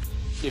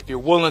 If you're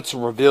willing to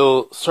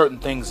reveal certain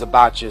things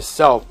about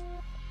yourself,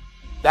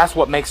 that's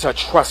what makes her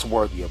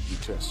trustworthy of you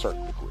to a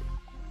certain degree.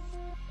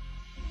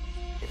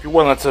 If you're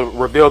willing to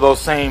reveal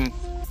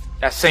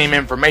that same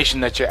information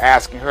that you're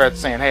asking her,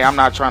 saying, hey, I'm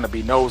not trying to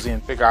be nosy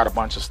and figure out a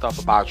bunch of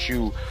stuff about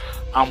you.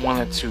 I'm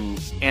willing to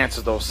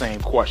answer those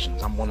same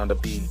questions. I'm willing to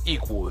be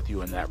equal with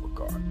you in that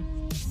regard.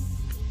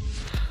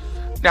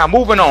 Now,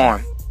 moving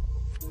on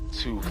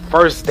to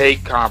first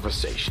date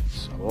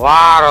conversations. A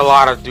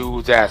lot of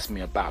dudes ask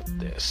me about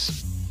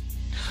this.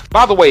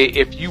 By the way,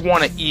 if you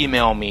want to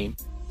email me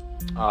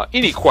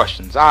any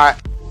questions, I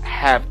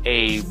have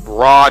a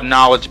broad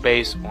knowledge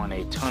base on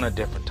a ton of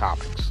different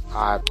topics.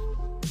 I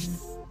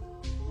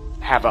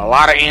have a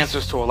lot of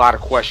answers to a lot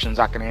of questions.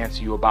 I can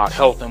answer you about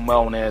health and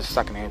wellness.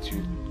 I can answer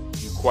you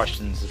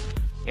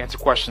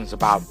questions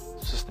about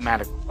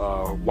systematic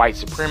white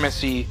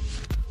supremacy,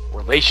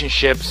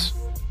 relationships,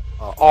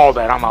 all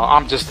that.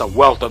 I'm just a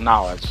wealth of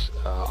knowledge.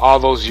 All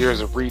those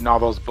years of reading all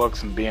those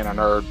books and being a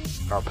nerd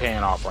are paying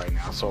off right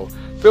now. So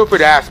feel free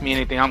to ask me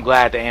anything. I'm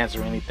glad to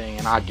answer anything,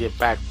 and I'll get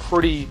back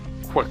pretty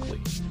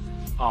quickly.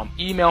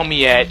 Email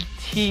me at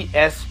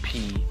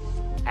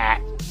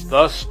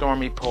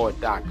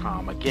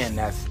tsp@thestormypoet.com. Again,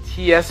 that's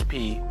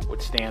TSP,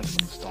 which stands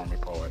for the Stormy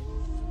Poet.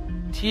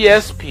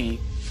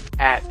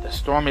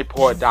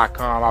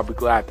 TSP@thestormypoet.com. I'll be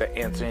glad to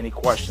answer any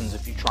questions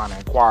if you're trying to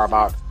inquire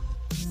about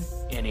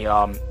any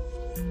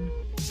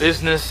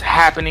business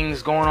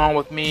happenings going on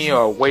with me,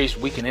 or ways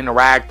we can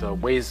interact, or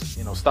ways,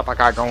 stuff I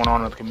got going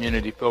on in the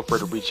community. Feel free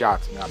to reach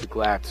out to me. I'll be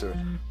glad to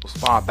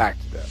respond back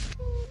to that.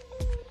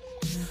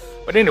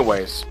 But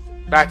anyways,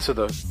 back to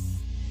the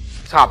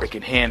topic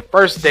at hand.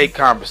 First date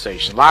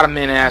conversation. A lot of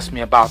men ask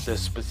me about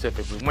this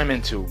specifically.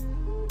 Women too,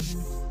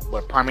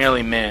 but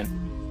primarily men.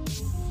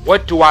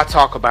 What do I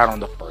talk about on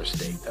the first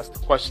date? That's the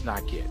question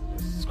I get.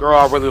 This girl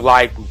I really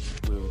like, we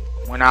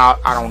went out.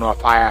 I don't know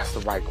if I asked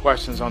the right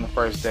questions on the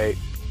first date.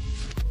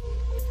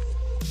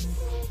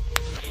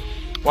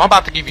 Well, I'm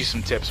about to give you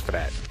some tips for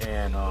that,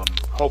 and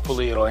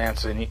hopefully it'll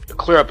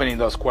clear up any of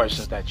those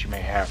questions that you may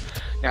have.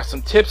 Now,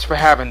 some tips for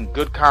having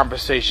good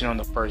conversation on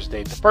the first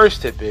date. The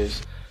first tip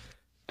is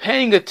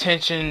paying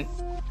attention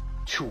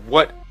to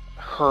what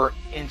her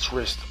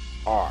interests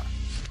are.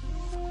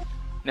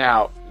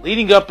 Now,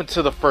 leading up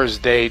into the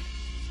first date,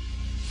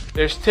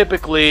 there's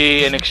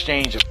typically an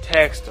exchange of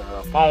text or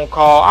a phone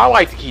call. I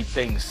like to keep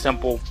things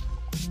simple.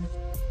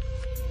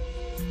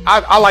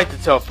 I like to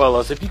tell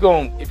fellas, if you're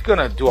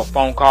gonna do a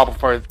phone call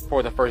for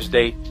the first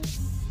date,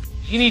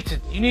 you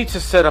need to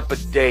set up a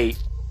date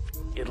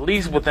at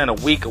least within a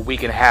week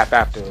and a half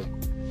after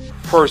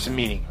first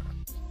meeting her.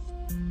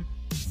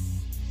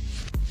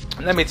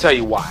 And let me tell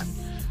you why.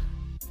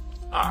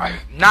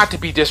 Not to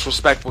be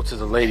disrespectful to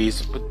the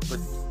ladies, but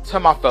to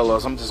my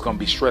fellas, I'm just gonna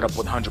be straight up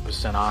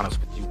 100% honest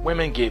with you.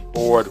 Women get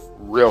bored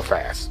real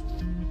fast.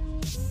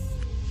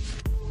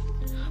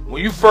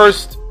 When you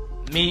first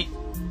meet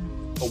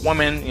a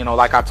woman,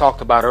 like I talked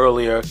about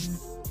earlier,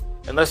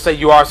 and let's say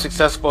you are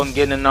successful in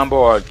getting a number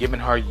or giving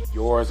her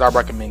yours, I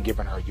recommend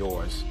giving her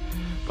yours.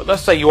 But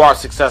let's say you are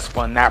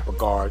successful in that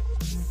regard,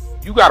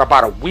 you got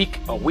about a week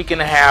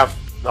and a half,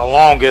 the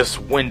longest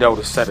window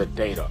to set a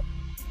date up.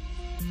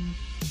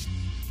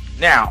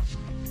 Now,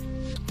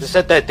 to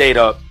set that date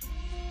up,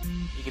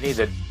 you can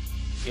either,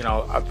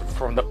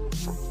 from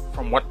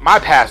what my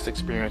past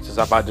experiences,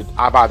 I've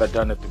either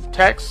done it through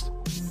text,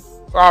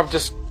 or I've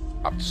just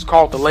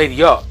called the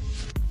lady up.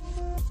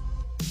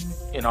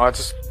 I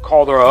just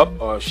called her up,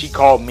 or she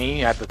called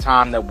me at the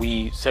time that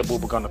we said we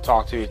were going to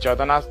talk to each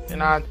other, and I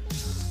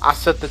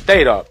set the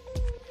date up.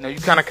 You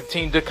kind of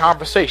continue the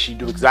conversation. You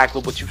do exactly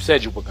what you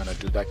said you were going to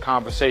do, that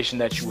conversation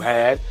that you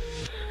had,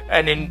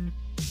 and then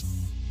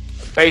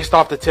based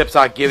off the tips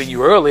I've given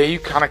you earlier, you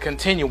kind of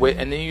continue it,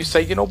 and then you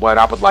say, you know what,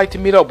 I would like to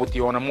meet up with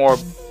you in a more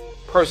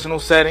personal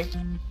setting,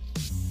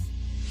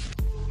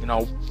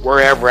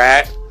 wherever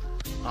at.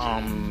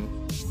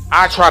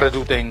 I try to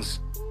do things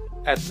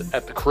at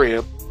the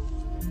crib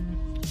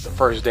the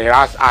first day.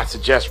 I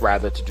suggest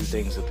rather to do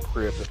things at the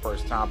crib the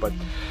first time, but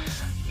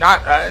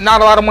not a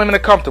lot of women are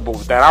comfortable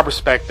with that. I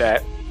respect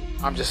that.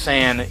 I'm just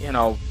saying, and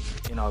then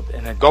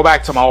go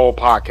back to my old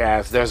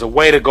podcast. There's a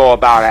way to go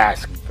about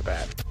asking for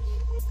that.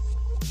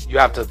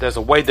 There's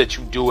a way that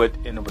you do it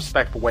in a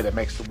respectful way that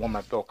makes the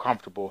woman feel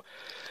comfortable.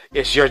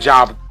 It's your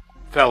job,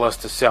 fellas,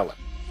 to sell it.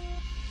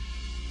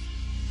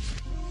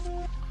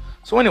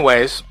 So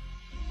anyways,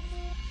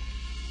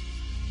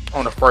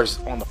 on the first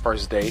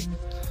date,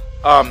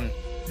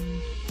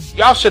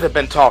 y'all should have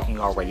been talking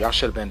already. Y'all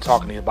should have been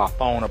talking about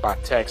phone,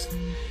 about text.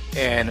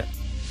 And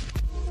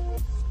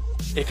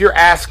if you're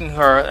asking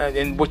her,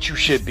 and what you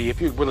should be, if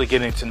you're really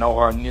getting to know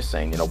her, and you're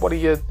saying, what are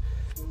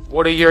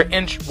your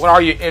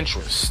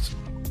interests?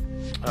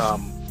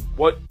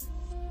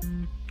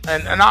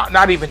 And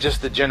not even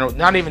just the general,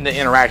 not even the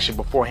interaction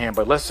beforehand,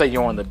 but let's say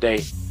you're on the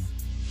date.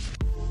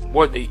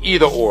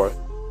 Either or.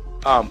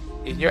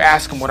 If you're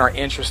asking what her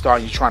interests are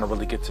and you're trying to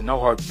really get to know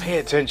her, pay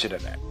attention to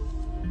that.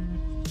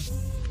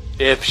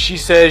 If she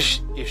says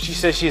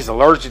she's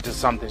allergic to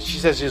something, she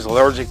says she's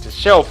allergic to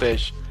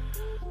shellfish,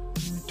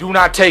 do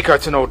not take her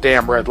to no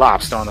damn Red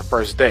Lobster on the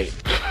first date.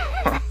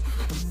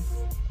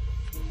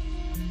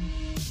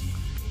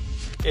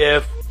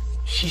 If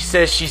she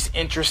says she's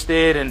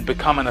interested in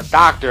becoming a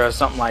doctor or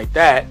something like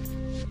that,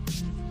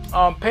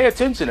 pay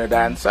attention to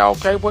that and say,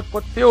 okay, what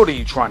field are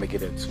you trying to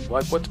get into?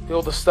 Like, what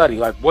field of study?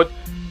 Like, what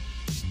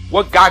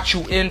got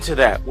you into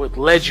that? What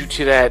led you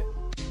to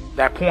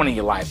that point in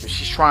your life? If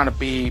she's trying to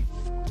be,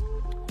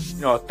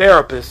 a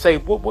therapist, say,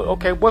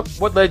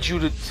 what led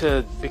you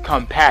to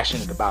become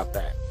passionate about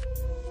that?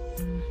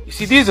 You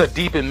see, these are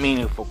deep and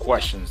meaningful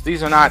questions.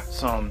 This is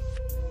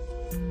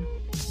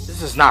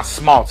not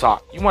small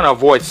talk. You want to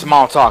avoid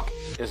small talk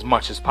as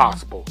much as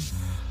possible.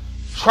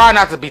 Try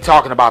not to be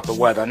talking about the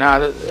weather. Now,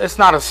 it's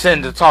not a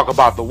sin to talk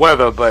about the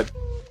weather, but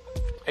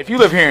if you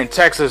live here in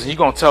Texas and you're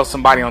going to tell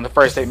somebody on the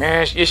first date,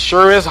 man, it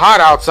sure is hot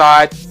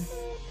outside.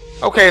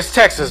 Okay, it's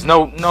Texas.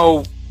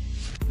 No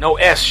No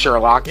S,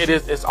 Sherlock.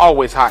 It's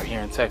always hot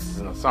here in Texas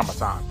in the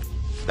summertime.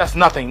 That's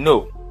nothing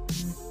new.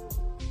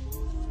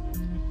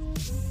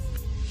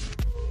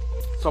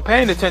 So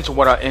paying attention to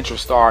what our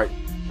interests are,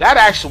 that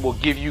actually will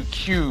give you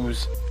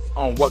cues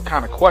on what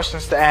kind of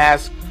questions to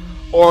ask,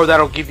 or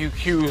that'll give you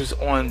cues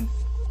on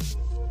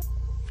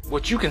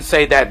what you can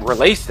say that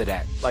relates to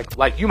that.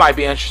 Like you might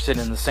be interested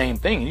in the same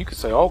thing, and you can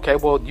say, okay,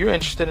 well, you're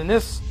interested in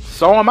this,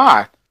 so am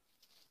I.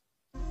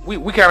 We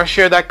kind of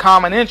share that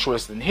common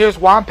interest, and here's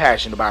why I'm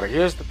passionate about it.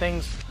 Here's the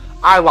things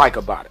I like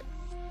about it.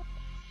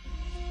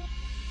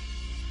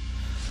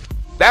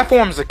 That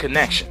forms a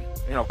connection.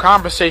 You know,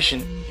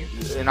 conversation,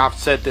 and I've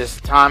said this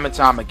time and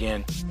time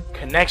again,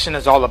 connection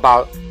is all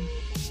about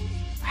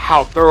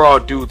how thorough a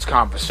dude's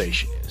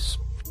conversation is.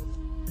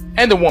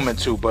 And the woman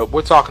too, but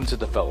we're talking to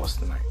the fellas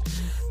tonight.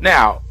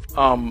 Now,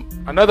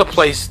 another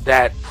place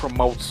that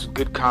promotes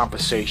good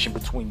conversation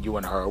between you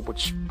and her,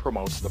 which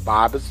promotes the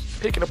vibe, is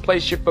picking a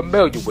place you're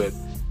familiar with.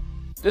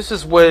 This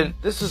is when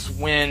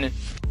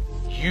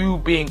you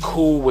being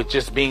cool with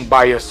just being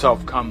by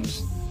yourself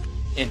comes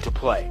into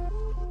play.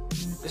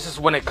 This is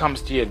when it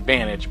comes to your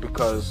advantage,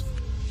 because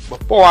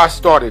before I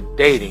started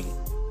dating,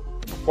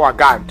 before I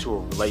got into a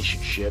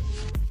relationship,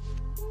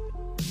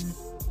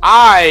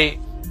 I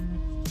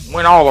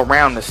went all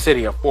around the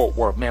city of Fort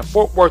Worth. Man,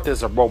 Fort Worth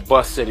is a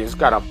robust city. It's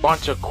got a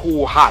bunch of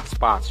cool hot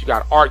spots. You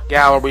got art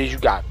galleries, you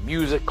got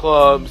music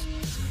clubs,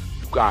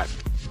 you got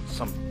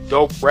some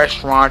dope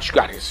restaurants, you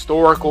got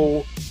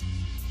historical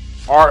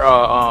art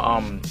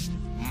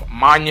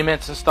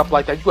monuments and stuff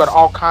like that. You got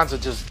all kinds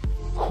of just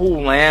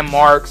cool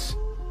landmarks.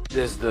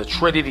 There's the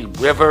Trinity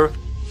River.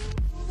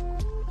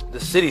 The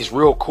city's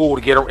real cool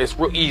to get around. It's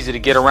real easy to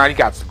get around. You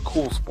got some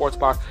cool sports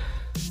spots.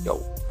 Yo,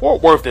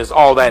 Fort Worth is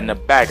all that in a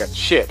bag of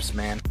chips,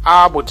 man.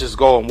 I would just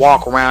go and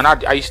walk around.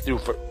 I used to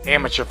do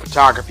amateur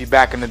photography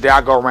back in the day.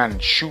 I go around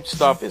and shoot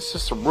stuff. It's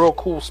just some real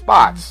cool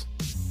spots.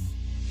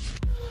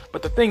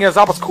 But the thing is,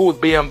 I was cool with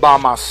being by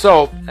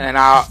myself, and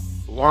I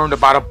learned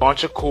about a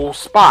bunch of cool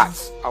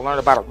spots. I learned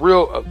about a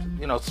real,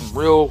 some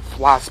real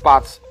fly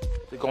spots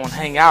to go and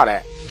hang out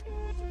at.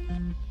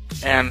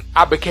 And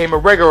I became a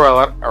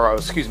regular at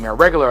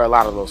a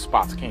lot of those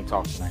spots. I can't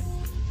talk tonight.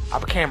 I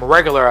became a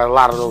regular at a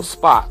lot of those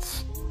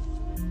spots.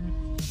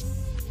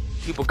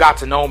 People got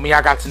to know me.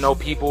 I got to know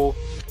people.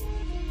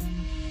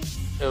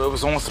 It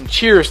was on some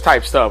Cheers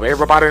type stuff.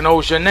 Everybody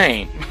knows your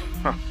name.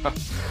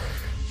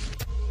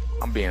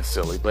 I'm being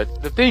silly,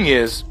 but the thing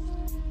is,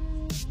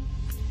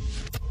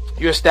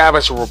 you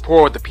establish a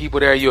rapport with the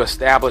people there. You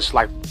establish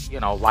like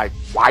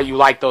why you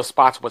like those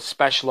spots, what's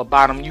special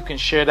about them. You can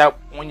share that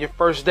on your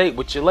first date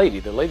with your lady,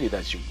 the lady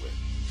that you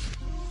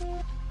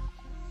with.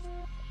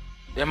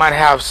 They might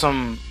have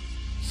some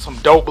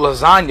dope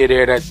lasagna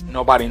there that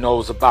nobody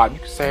knows about. You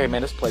can say, hey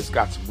man, this place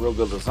got some real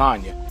good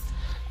lasagna.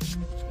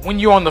 When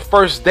you're on the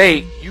first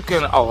date, you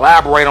can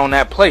elaborate on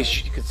that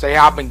place. You can say,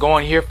 I've been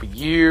going here for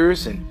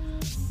years, and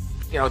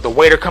the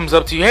waiter comes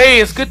up to you, hey,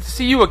 it's good to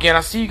see you again.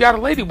 I see you got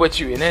a lady with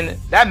you. And then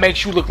that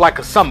makes you look like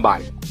a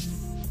somebody.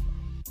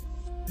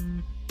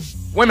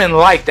 Women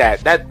like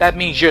that. That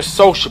means you're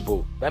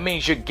sociable. That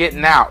means you're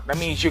getting out. That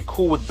means you're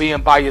cool with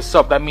being by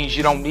yourself. That means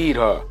you don't need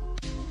her.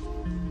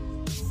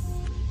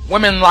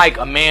 Women like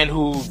a man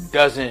who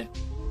doesn't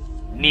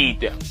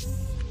need them.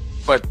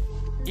 But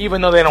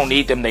even though they don't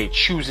need them, they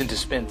choosing to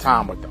spend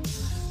time with them.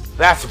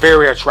 That's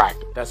very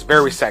attractive. That's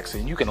very sexy.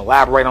 And you can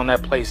elaborate on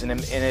that place, and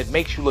it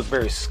makes you look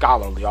very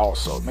scholarly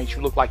also. It makes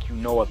you look like you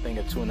know a thing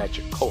or two in that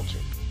your culture.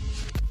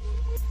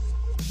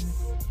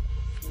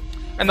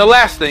 And the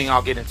last thing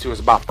I'll get into is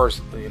about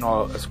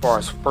as far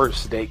as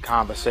first date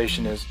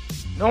conversation, is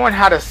knowing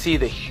how to see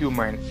the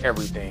humor in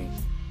everything.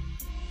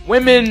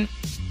 Women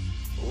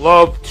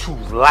love to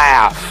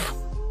laugh.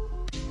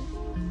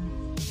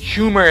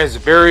 Humor is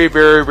very,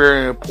 very,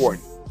 very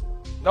important.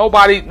 No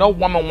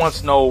woman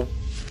wants no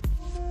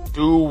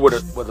dude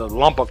with a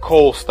lump of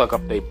coal stuck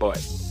up their butt.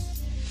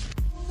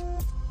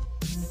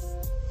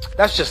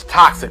 That's just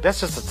toxic. That's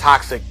just a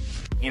toxic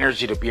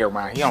energy to be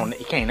around.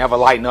 He can't never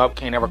lighten up,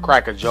 can't never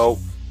crack a joke.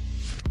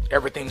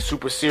 Everything's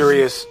super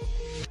serious.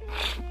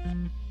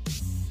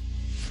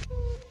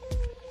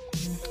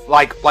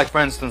 Like for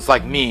instance,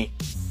 like me.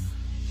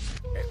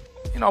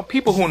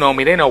 People who know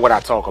me, they know what I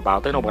talk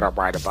about. They know what I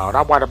write about.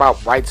 I write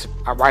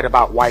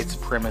about white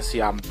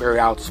supremacy. I'm very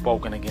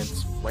outspoken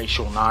against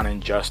racial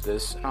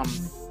non-injustice.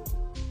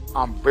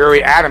 I'm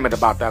very adamant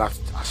about that.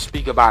 I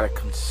speak about it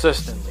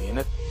consistently.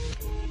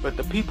 But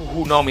the people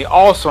who know me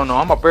also know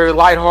I'm a very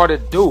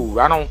lighthearted dude.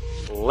 I don't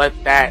let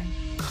that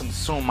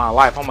consume my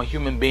life. I'm a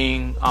human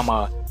being. I'm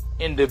a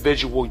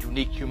individual,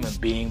 unique human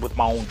being with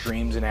my own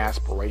dreams and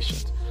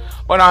aspirations.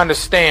 But I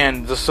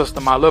understand the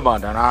system I live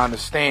under, and I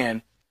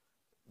understand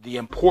the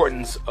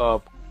importance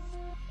of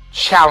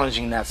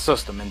challenging that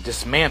system and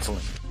dismantling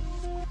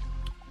it.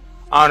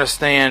 I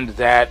understand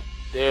that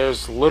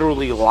there's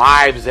literally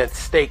lives at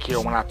stake here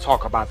when I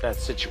talk about that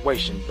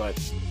situation, but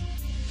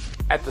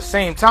at the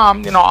same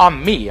time,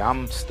 I'm me.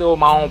 I'm still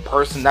my own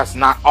person. That's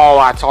not all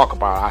I talk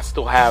about. I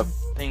still have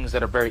things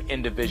that are very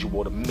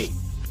individual to me.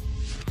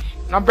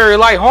 And I'm very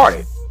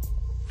lighthearted.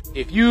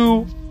 if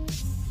you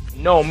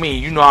know me,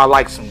 you know I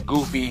like some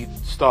goofy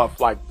stuff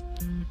like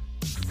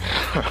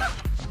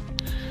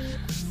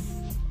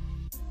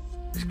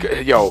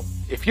yo,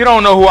 if you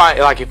don't know who I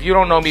like, if you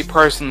don't know me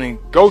personally,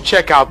 go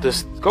check out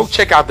this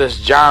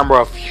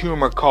genre of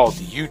humor called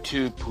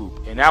YouTube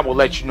poop, and that will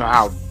let you know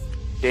how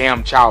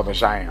damn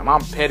childish I am.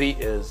 I'm petty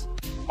as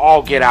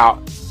all get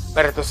out,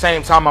 but at the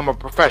same time I'm a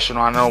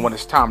professional. I know when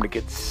it's time to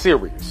get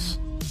serious.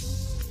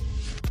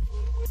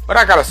 But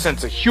I got a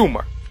sense of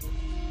humor.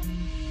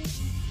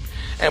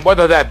 And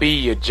whether that be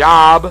your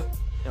job,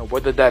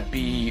 whether that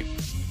be,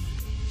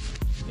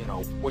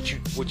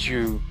 what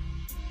you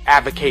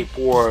advocate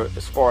for,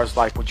 as far as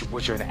like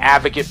what you're an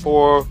advocate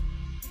for,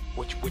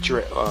 what you're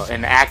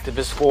an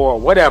activist for, or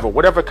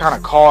whatever kind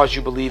of cause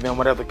you believe in,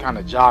 whatever kind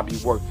of job you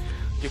work,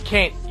 you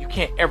can't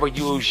ever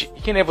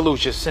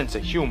lose your sense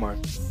of humor,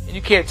 and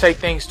you can't take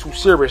things too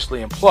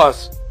seriously. And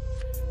plus,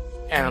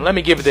 and let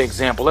me give you the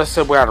example. Let's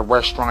say we're at a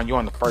restaurant. You're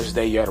on the first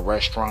day. You're at a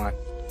restaurant,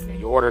 and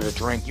you ordered a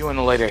drink. You and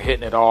the lady are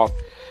hitting it off,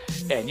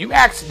 and you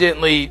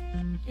accidentally,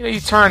 you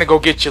turn to go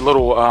get your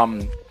little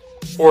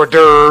hors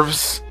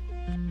d'oeuvres.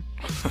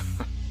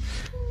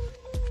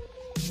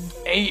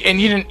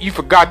 And you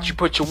forgot you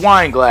put your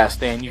wine glass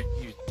there, and you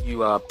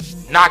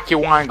knock your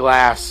wine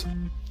glass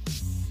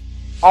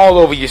all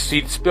over your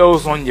seat,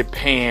 spills on your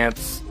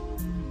pants.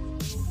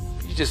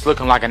 You're just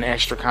looking like an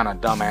extra kind of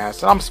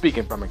dumbass. And I'm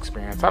speaking from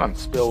experience. I done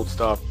spilled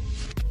stuff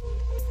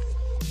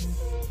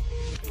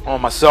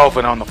on myself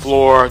and on the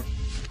floor.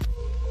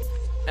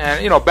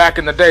 And back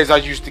in the days, I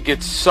used to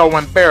get so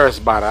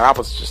embarrassed by that. I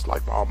was just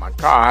like, oh my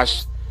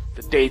gosh,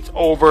 the date's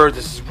over,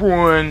 this is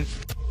ruined,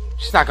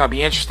 she's not gonna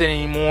be interested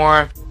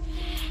anymore.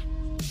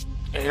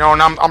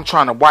 And I'm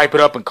trying to wipe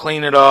it up and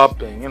clean it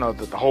up, and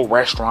the whole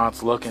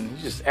restaurant's looking. You're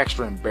just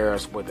extra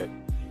embarrassed with it.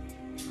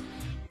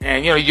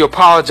 And you're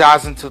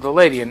apologizing to the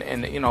lady, and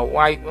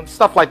when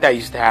stuff like that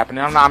used to happen.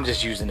 And I'm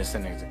just using this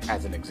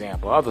as an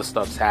example. Other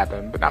stuff's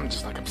happened, but I'm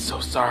just like, I'm so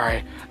sorry.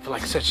 I feel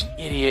like such an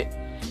idiot.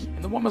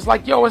 And the woman's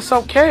like, yo, it's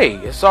okay.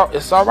 It's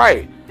all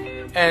right.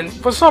 And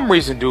for some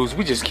reason, dudes,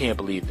 we just can't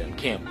believe them,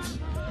 can't we?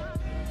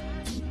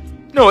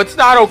 No, it's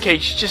not okay.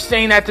 She's just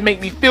saying that to make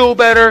me feel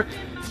better.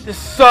 This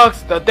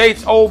sucks. The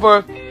date's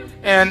over.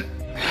 And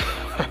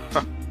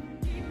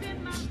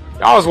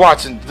I was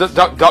watching.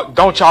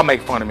 Don't y'all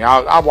make fun of me.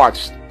 I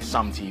watch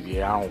some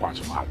TV. I don't watch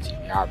a lot of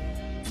TV.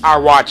 I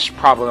watch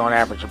probably on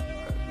average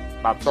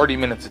about 30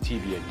 minutes of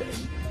TV a day.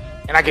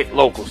 And I get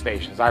local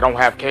stations. I don't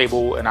have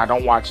cable, and I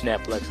don't watch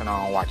Netflix, and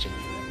I don't watch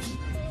anything.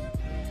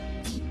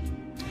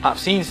 I've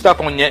seen stuff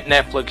on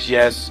Netflix,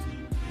 yes,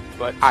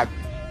 but I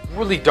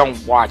really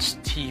don't watch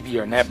TV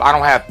or Netflix. I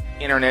don't have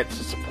internet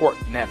to support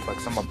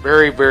Netflix. I'm a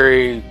very,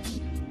 very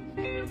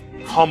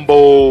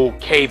humble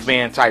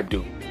caveman type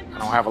dude. I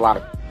don't have a lot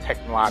of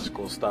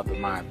technological stuff in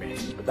my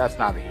advantage, but that's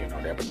neither here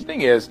nor there. But the thing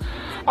is,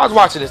 I was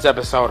watching this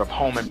episode of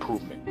Home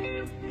Improvement,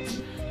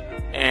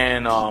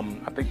 and I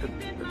think the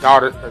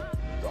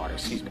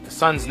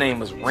son's name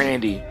was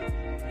Randy.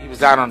 He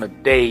was out on a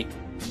date,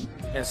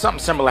 and something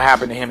similar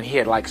happened to him. He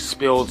had like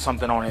spilled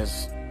something on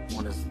his he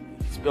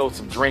spilled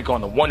some drink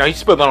on the woman. No, he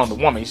spilled it on the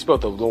woman. He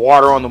spilled the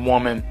water on the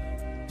woman,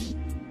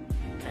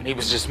 and he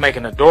was just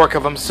making a dork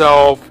of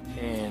himself.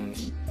 And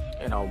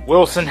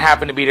Wilson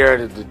happened to be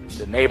there,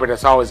 the neighbor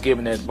that's always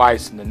giving the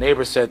advice, and the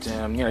neighbor said to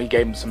him, he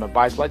gave him some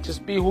advice like,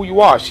 just be who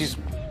you are. She's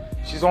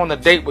on the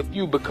date with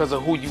you because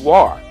of who you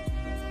are.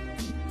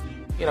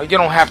 You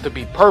don't have to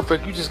be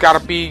perfect. You just gotta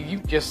be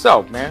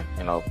yourself, man.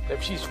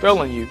 If she's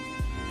feeling you,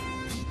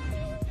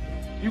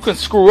 you can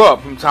screw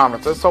up from time to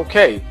time. It's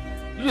okay.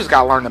 You just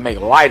gotta learn to make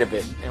light of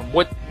it. And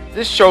what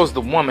this shows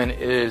the woman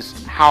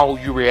is how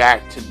you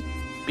react to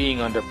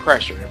being under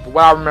pressure. And from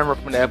what I remember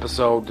from the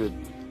episode,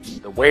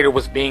 the waiter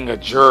was being a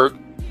jerk.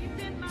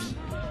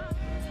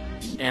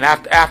 And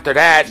after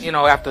that,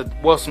 after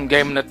Wilson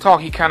gave him the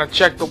talk, he kind of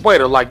checked the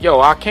waiter like, yo,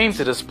 I came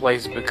to this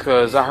place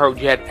because I heard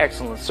you had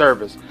excellent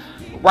service.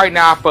 Right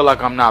now, I feel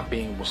like I'm not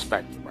being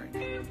respected right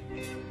now.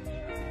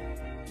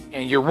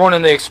 And you're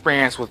ruining the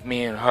experience with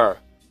me and her.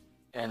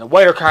 And the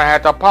waiter kind of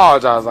had to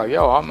apologize, like,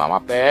 yo, I'm not my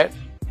bad.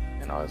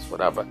 It's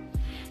whatever.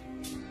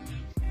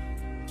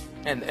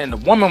 And the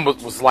woman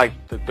was like,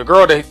 the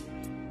girl that,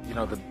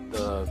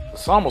 the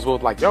son was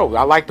with, like, yo,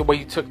 I like the way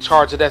you took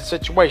charge of that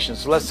situation.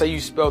 So let's say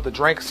you spilled the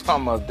drink or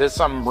something, or did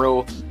something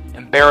real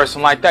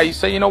embarrassing like that. You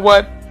say, you know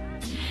what?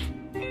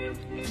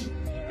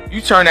 You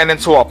turn that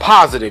into a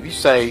positive. You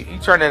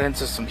turn that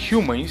into some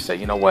humor. You say,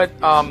 you know what?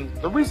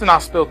 The reason I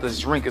spilled this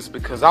drink is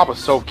because I was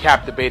so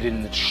captivated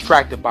and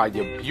distracted by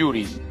your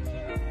beauty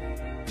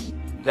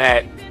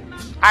that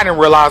I didn't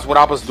realize what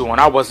I was doing.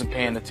 I wasn't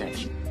paying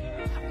attention.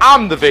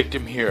 I'm the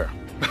victim here.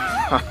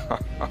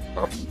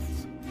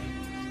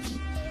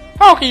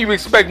 How can you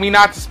expect me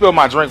not to spill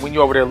my drink when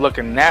you're over there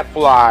looking that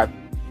fly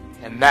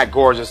and that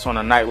gorgeous on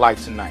a night like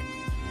tonight?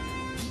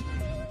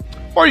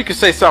 Or you could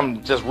say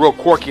something just real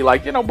quirky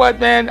like, you know what,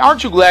 man,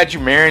 aren't you glad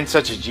you're marrying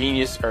such a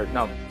genius? Or,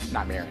 no,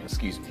 not marrying,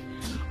 excuse me.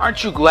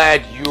 Aren't you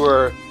glad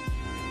you're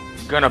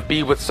gonna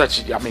be with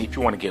such a, if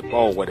you want to get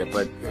bold with it,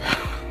 but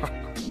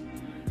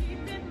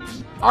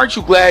Aren't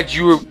you glad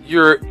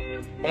you're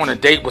on a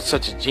date with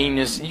such a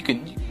genius?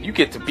 You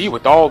get to be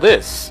with all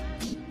this.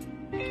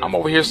 I'm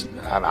over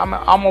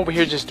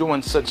here just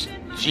doing such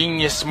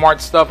genius,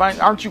 smart stuff.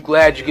 Aren't you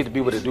glad you get to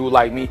be with a dude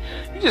like me?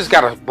 You just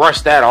gotta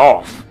brush that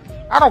off.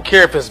 I don't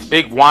care if it's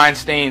big wine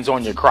stains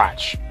on your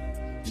crotch.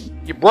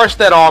 You brush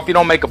that off. You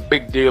don't make a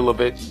big deal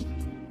of it.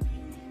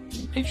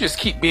 You just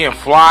keep being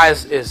fly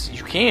as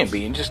you can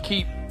be, and just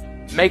keep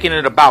making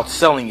it about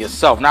selling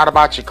yourself, not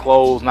about your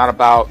clothes, not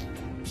about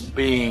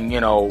being,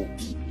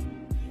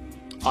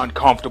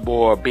 uncomfortable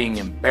or being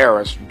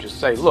embarrassed. You just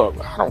say, look,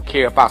 I don't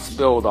care if I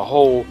spill the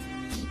whole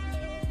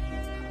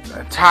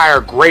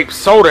entire grape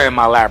soda in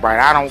my lap, right?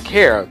 I don't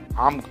care.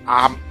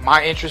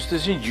 My interest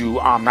is in you.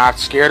 I'm not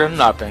scared of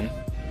nothing,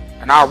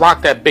 and I'll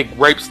rock that big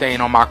grape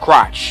stain on my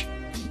crotch,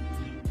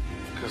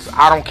 because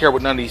I don't care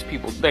what none of these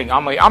people think.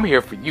 I'm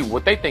here for you.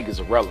 What they think is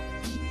irrelevant.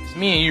 It's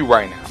me and you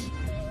right now.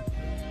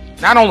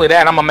 Not only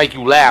that, I'm gonna make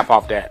you laugh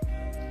off that.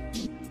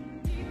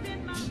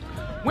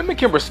 Women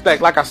can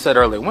respect, like I said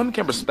earlier, women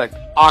can respect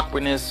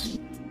awkwardness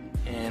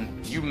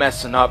and you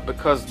messing up,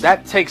 because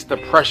that takes the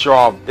pressure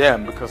off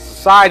them, because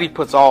society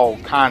puts all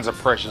kinds of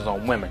pressures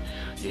on women.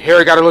 Your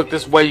hair got to look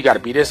this way, you got to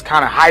be this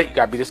kind of height, you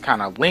got to be this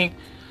kind of length,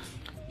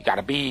 you got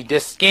to be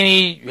this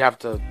skinny, you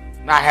got to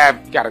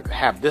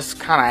have this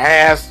kind of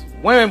ass.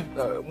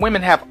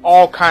 Women have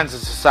all kinds of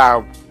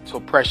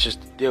societal pressures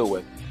to deal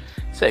with.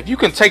 So if you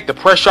can take the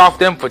pressure off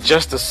them for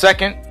just a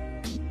second,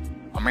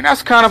 I mean,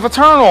 that's kind of a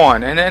turn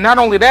on. And not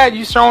only that,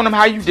 you're showing them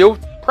how you deal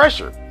with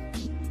pressure.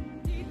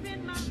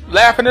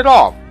 Laughing it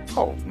off.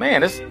 Oh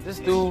man, this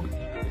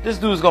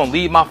dude's gonna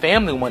lead my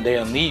family one day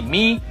and lead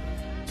me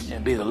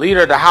and be the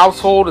leader of the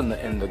household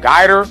and the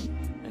guider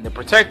and the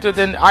protector.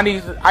 Then I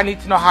need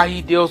to know how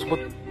he deals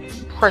with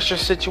pressure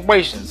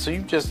situations. So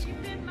you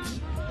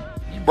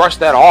brush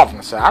that off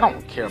and say, I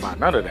don't care about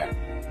none of that.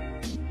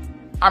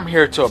 I'm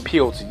here to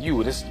appeal to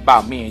you. This is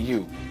about me and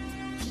you.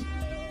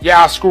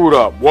 Yeah, I screwed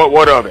up.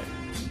 What of it?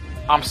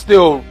 I'm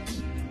still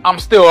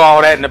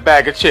all that in a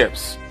bag of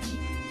chips.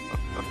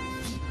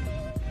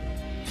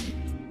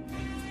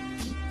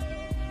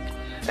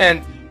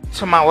 And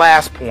to my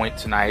last point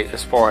tonight,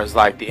 as far as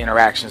like the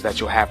interactions that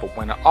you'll have with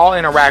women, all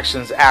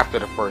interactions after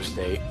the first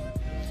date.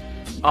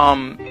 And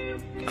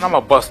I'm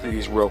gonna bust through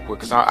these real quick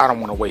because I don't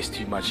want to waste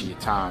too much of your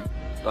time.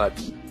 But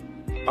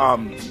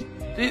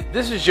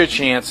this is your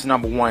chance,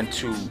 number one,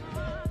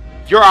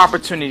 your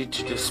opportunity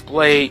to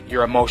display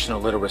your emotional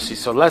literacy.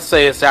 So let's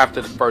say it's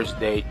after the first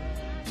date.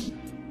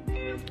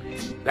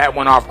 That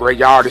went off great.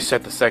 Y'all already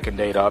set the second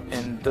date up,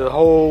 and the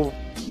whole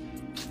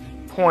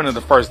point of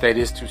the first date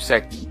is to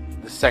set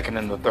the second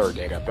and the third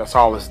date up. That's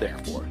all it's there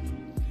for.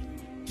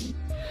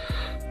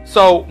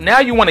 So now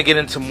you want to get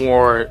into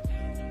more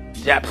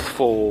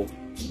depthful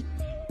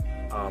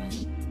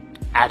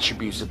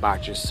attributes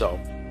about yourself.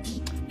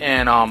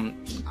 And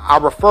I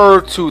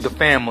referred to the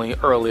family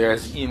earlier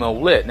as emo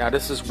lit. Now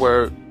this is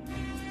where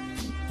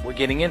we're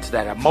getting into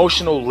that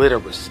emotional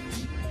literacy.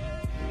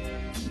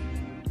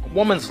 A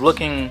woman's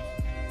looking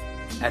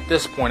at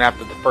this point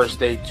after the first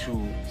date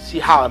to see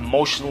how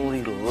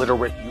emotionally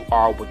literate you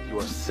are with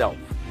yourself.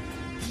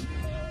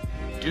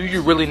 Do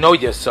you really know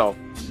yourself?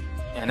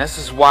 And this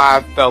is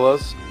why,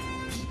 fellas,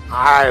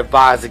 I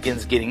advise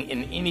against getting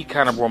in any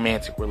kind of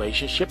romantic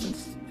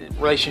relationships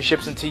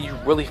until you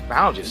really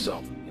found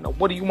yourself.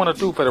 What do you want to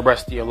do for the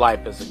rest of your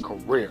life as a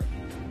career?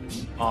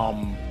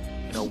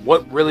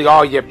 What really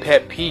are your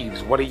pet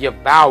peeves? What are your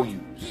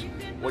values?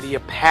 What are your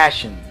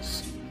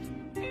passions?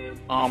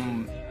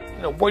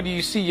 Where do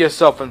you see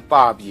yourself in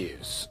 5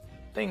 years?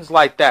 Things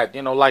like that.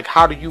 Like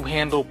how do you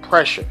handle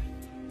pressure?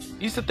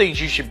 These are things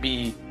you should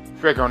be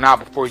figuring out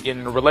before you get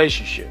in a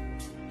relationship.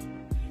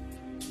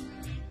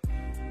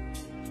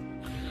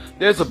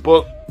 There's a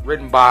book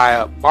written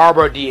by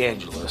Barbara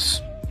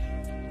DeAngelis,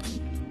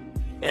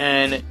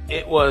 and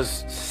it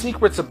was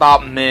Secrets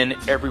About Men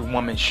Every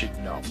Woman Should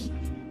Know.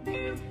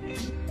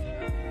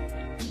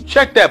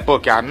 Check that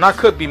book out, and I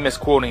could be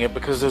misquoting it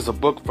because there's a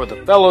book for the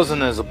fellas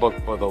and there's a book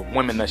for the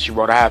women that she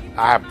wrote. I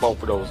have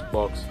both of those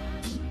books.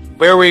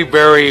 Very,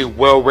 very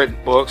well written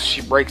books.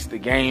 She breaks the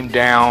game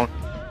down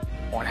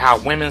on how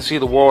women see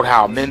the world,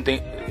 how men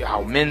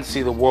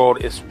see the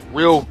world. It's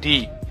real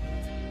deep.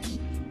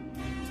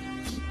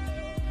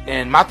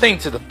 And my thing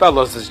to the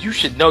fellas is you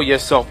should know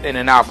yourself in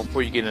and out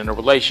before you get in a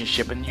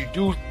relationship. And you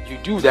do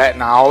that,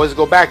 and I always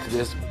go back to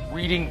this.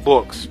 Reading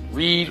books.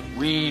 Read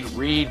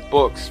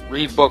books.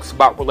 Read books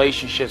about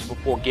relationships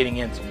before getting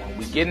into one.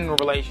 We get in a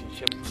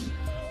relationship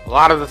a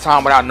lot of the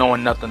time without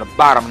knowing nothing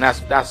about them. And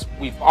that's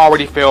we've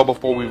already failed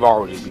before we've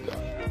already begun.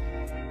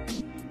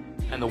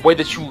 And the way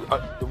that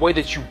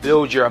you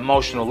build your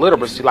emotional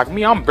literacy, like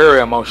me, I'm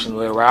very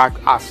emotionally literate.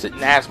 I sit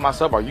and ask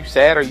myself, are you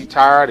sad? Are you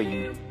tired? Are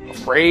you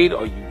afraid?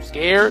 Are you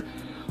scared?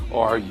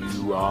 Or are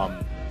you,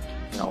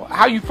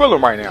 how you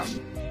feeling right now?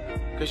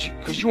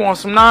 Because you on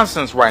some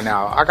nonsense right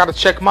now. I got to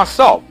check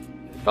myself.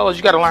 Fellas,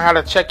 you got to learn how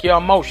to check your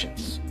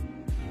emotions.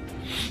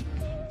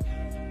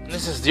 And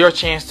this is your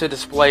chance to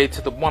display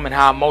to the woman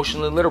how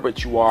emotionally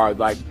literate you are.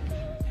 Like,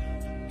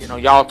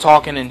 y'all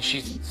talking and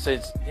she's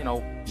says,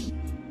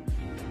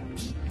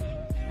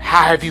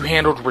 how have you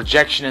handled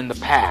rejection in the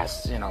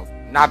past?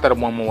 Not that a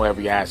woman will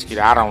ever ask you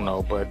that, I don't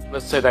know, but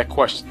let's say that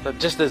question,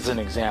 just as an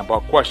example,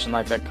 a question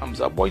like that comes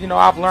up. Well,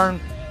 I've learned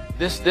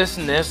this,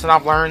 and this, and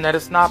I've learned that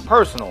it's not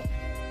personal.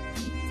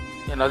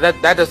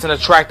 That doesn't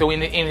attract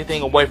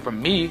anything away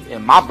from me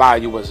and my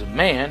value as a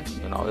man.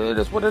 It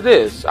is what it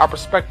is. I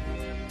respect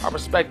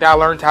that. I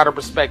learned how to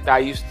respect that. I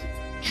used to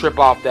trip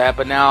off that,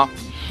 but now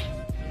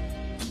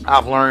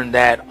I've learned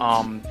that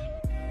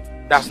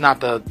that's not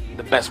the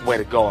best way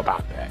to go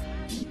about that.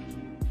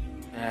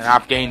 And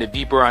I've gained a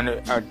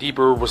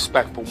deeper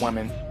respect for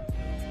women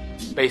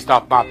based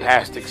off my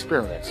past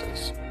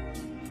experiences.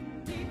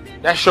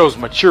 That shows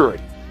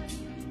maturity,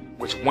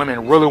 which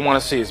women really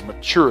want to see is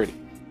maturity.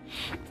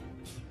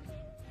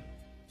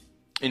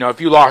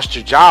 If you lost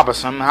your job or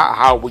something,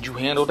 how would you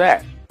handle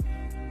that?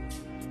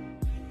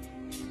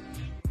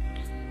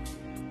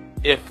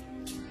 If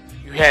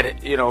you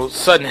had,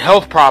 sudden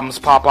health problems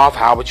pop off,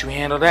 how would you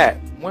handle that?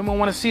 Women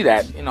want to see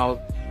that.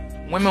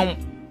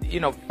 Women,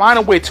 find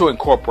a way to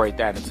incorporate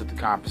that into the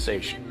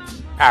conversation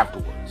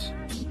afterwards.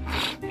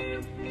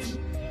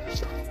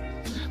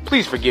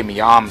 Please forgive me,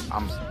 y'all.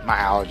 My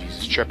allergies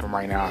is tripping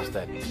right now. It's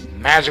that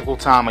magical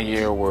time of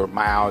year where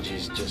my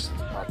allergies just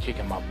are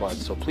kicking my butt.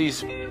 So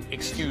please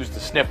excuse the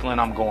sniffling.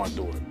 I'm going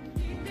through it.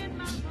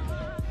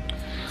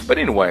 But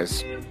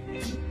anyways,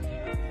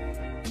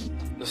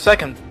 the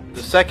second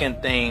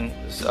thing,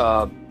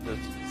 the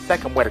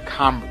second way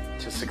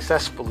to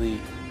successfully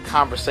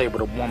conversate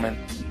with a woman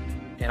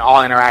in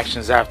all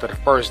interactions after the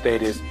first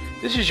date is,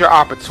 this is your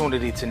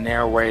opportunity to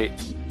narrate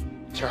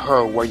to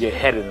her where you're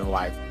headed in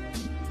life.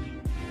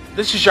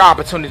 This is your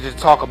opportunity to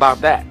talk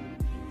about that.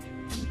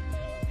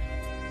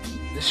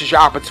 This is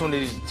your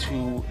opportunity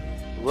to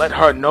let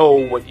her know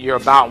what you're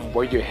about and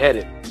where you're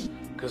headed.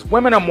 Because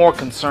women are more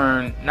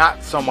concerned,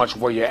 not so much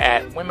where you're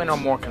at, women are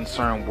more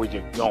concerned where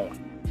you're going.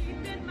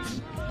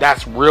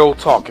 That's real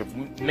talk.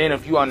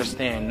 If you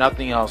understand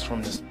nothing else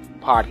from this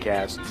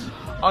podcast,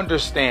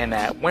 understand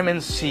that women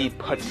see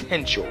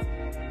potential.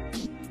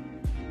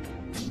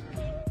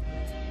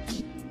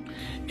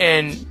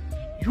 And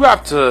you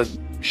have to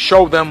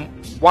show them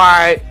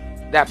why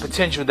that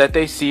potential that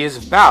they see is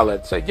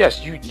valid. So yes,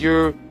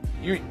 the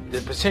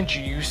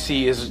potential you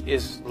see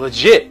is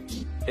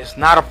legit. It's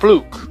not a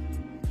fluke.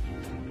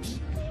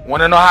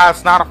 Want to know how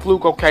it's not a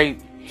fluke? Okay,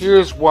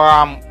 this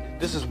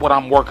is what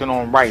I'm working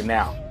on right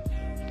now.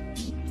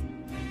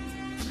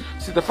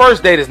 See, the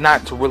first date is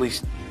not to really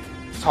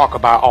talk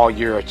about all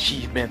your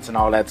achievements and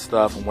all that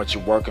stuff and what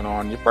you're working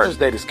on. Your first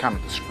date is kind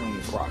of the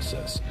screening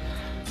process.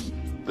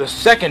 The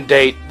second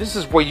date, this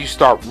is where you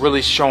start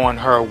really showing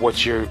her what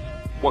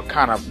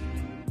kind of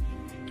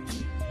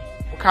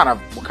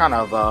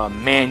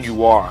man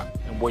you are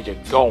and where you're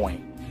going.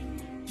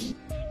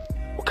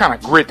 What kind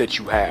of grit that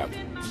you have.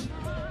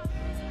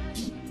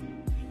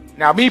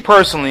 Now, me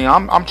personally,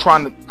 I'm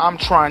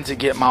trying to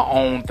get my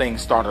own thing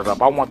started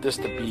up. I want this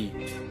to be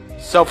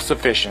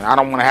self-sufficient. I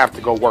don't want to have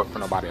to go work for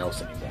nobody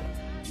else anymore.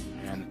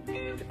 And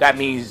if that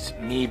means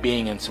me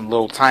being in some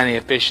little tiny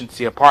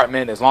efficiency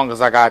apartment, as long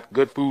as I got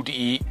good food to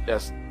eat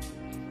that's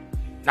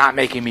not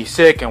making me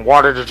sick, and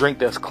water to drink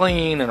that's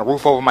clean, and a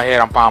roof over my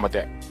head, I'm fine with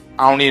that.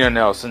 I don't need nothing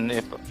else. And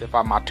if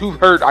my tooth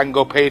hurt, I can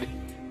go pay to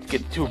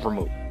get the tooth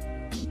removed.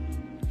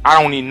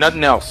 I don't need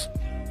nothing else.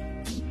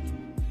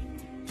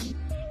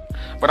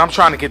 But I'm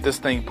trying to get this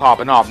thing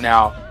popping off.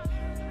 Now,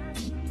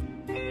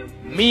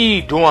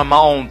 me doing my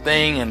own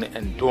thing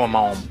and doing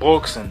my own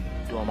books and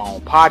doing my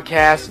own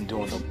podcasts and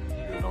doing the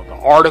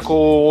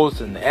articles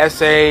and the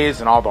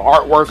essays and all the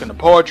artwork and the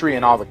poetry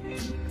and all the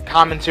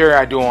commentary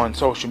I do on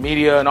social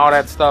media and all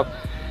that stuff.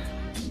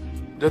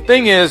 The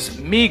thing is,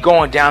 me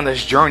going down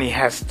this journey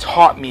has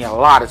taught me a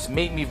lot. It's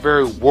made me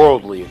very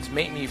worldly. It's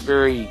made me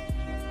very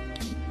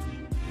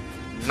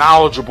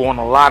knowledgeable on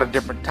a lot of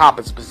different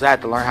topics, because I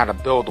had to learn how to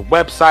build a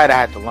website. I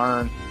had to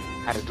learn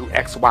how to do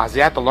X, Y, Z.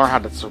 I had to learn how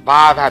to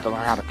survive. I had to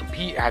learn how to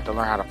compete. I had to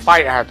learn how to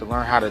fight. I had to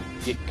learn how to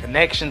get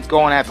connections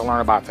going. I had to learn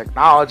about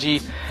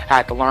technology. I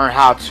had to learn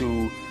how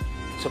to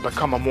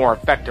become a more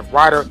effective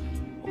writer.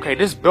 Okay,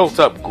 this built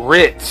up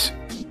grit.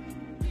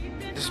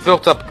 This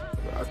built up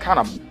a kind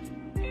of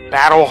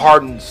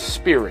battle-hardened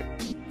spirit.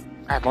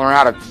 I had to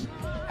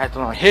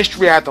learn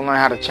history. I had to learn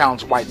how to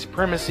challenge white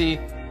supremacy.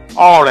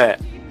 All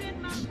that.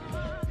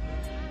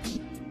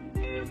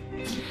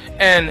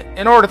 And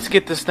in order to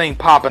get this thing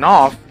popping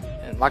off,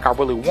 and like I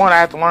really want, I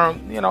had to learn,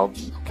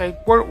 okay,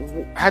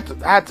 I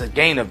had to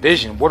gain a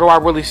vision. Where do I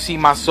really see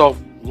myself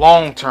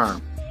long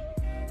term?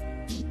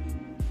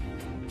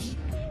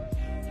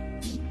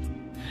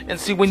 And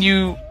see, when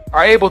you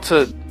are able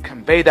to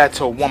convey that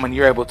to a woman,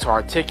 you're able to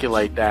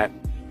articulate that,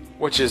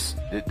 which is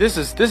this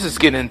is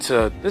getting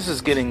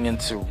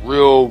into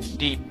real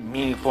deep,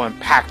 meaningful,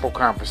 impactful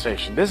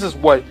conversation. This is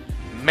what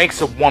makes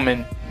a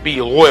woman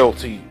be loyal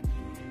to you.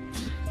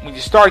 When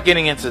you start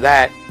getting into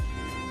that,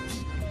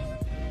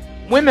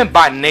 women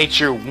by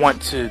nature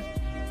want to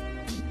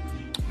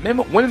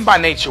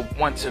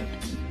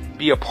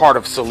be a part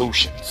of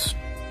solutions.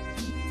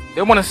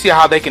 They want to see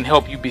how they can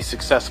help you be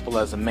successful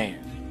as a man.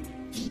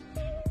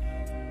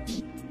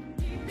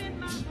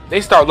 They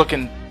start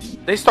looking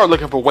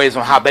for ways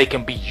on how they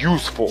can be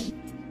useful.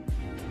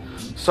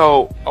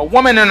 So a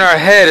woman in her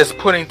head is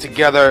putting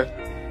together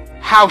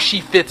how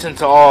she fits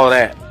into all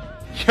that.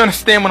 You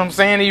understand what I'm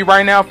saying to you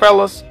right now,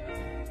 fellas?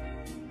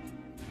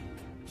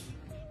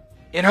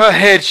 In her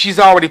head, she's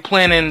already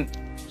planning.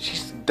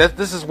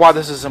 This is why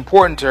this is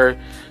important to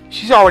her.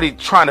 She's already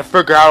trying to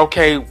figure out,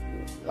 okay,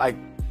 like,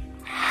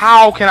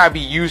 how can I be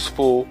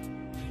useful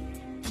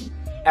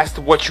as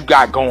to what you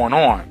got going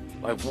on?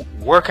 Like,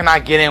 where can I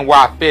get in where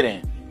I fit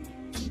in?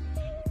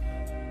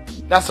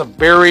 That's a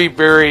very,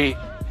 very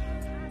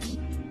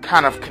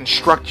kind of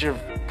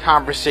constructive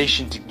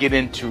conversation to get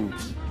into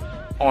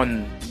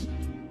on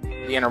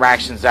the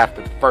interactions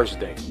after the first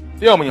day.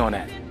 Feel me on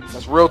that.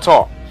 That's real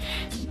talk.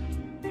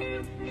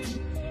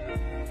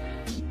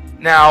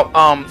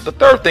 Now, the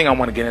third thing I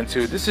want to get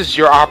into, this is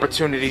your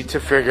opportunity to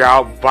figure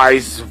out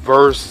vice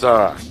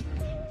versa.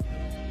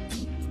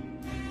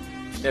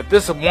 If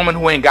this is a woman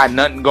who ain't got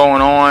nothing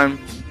going on,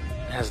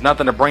 has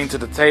nothing to bring to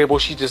the table,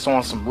 she's just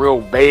on some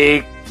real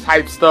vague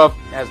type stuff,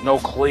 has no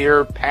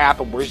clear path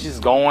of where she's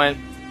going.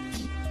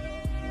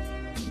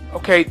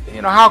 Okay,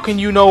 you know, how can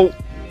you know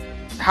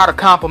how to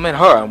compliment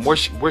her and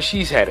where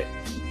she's headed?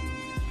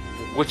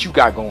 What you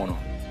got going on?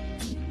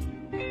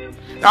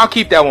 Now, I'll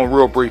keep that one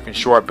real brief and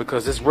short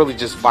because it's really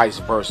just vice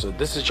versa.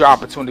 This is your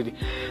opportunity.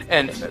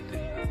 And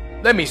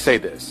let me say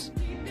this.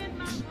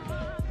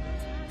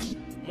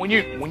 When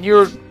you're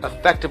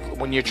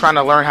trying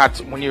to learn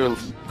when you're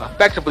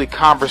effectively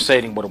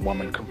conversating with a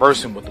woman,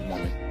 conversing with a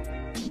woman,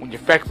 when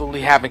you're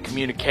effectively having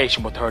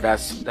communication with her,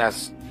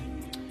 that's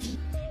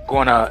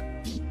going to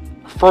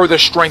further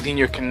strengthen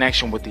your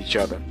connection with each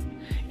other.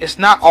 It's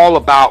not all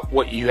about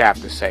what you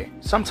have to say.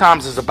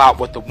 Sometimes it's about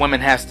what the woman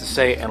has to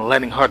say and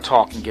letting her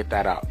talk and get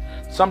that out.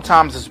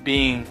 Sometimes it's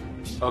being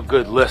a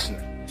good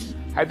listener.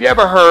 Have you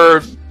ever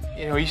heard,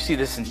 you see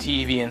this in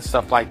TV and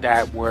stuff like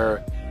that,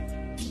 where,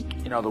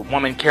 the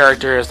woman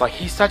character is like,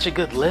 he's such a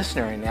good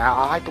listener and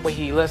I like the way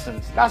he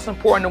listens. That's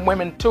important to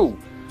women too.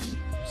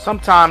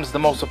 Sometimes the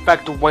most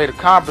effective way to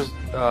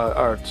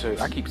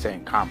I keep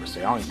saying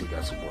conversate, I don't even think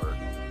that's a word.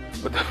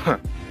 But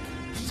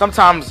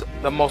sometimes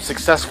the most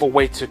successful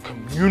way to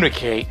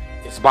communicate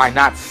is by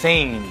not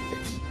saying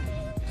anything.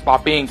 It's by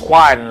being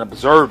quiet and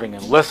observing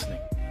and listening.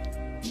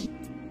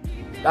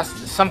 That's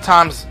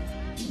sometimes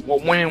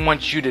what women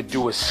want you to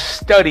do is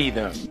study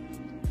them.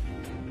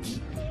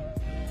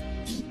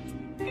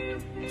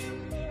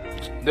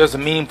 There's a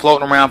meme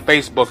floating around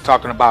Facebook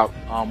talking about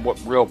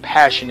what real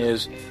passion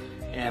is,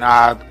 and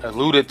I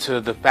alluded to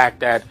the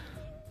fact that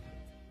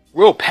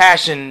real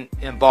passion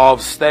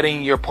involves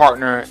studying your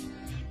partner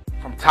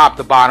from top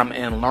to bottom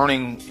and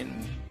learning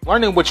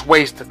which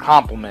ways to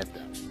compliment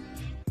them.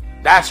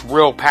 That's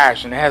real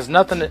passion. It has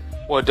nothing it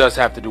does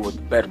have to do with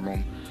the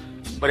bedroom,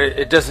 but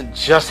it doesn't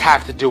just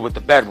have to do with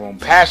the bedroom.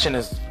 Passion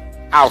is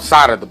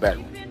outside of the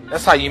bedroom.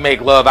 That's how you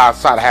make love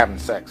outside of having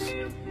sex.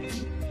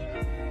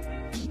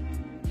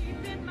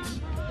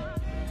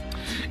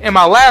 And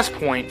my last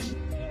point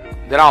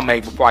that I'll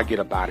make before I get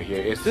up out of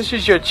here is this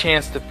is your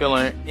chance to fill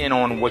in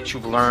on what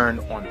you've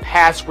learned on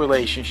past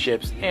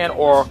relationships and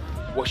or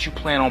what you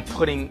plan on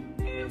putting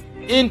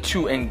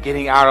into and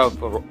getting out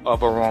of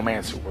a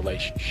romantic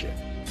relationship.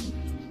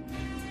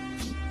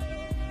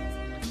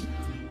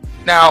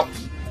 Now,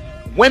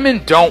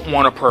 women don't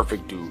want a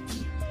perfect dude.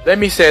 Let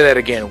me say that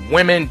again.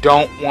 Women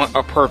don't want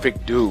a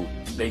perfect dude.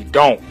 They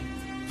don't.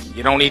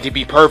 You don't need to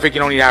be perfect.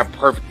 You don't need to have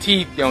perfect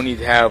teeth. You don't need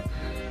to have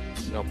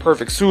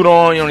perfect suit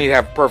on. You don't need to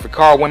have a perfect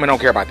car. Women don't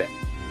care about that.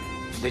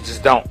 They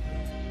just don't.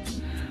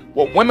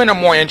 What women are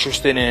more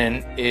interested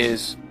in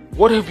is,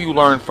 what have you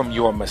learned from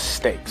your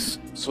mistakes?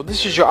 So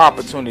this is your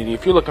opportunity.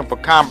 If you're looking for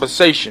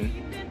conversation,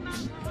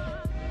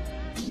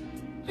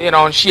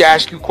 and she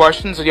asks you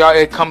questions, and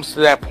it comes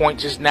to that point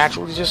just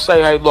naturally, just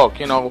say, hey, look,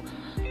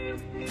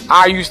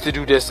 I used to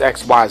do this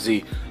X, Y,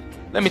 Z.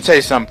 Let me tell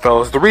you something,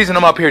 fellas. The reason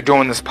I'm up here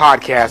doing this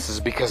podcast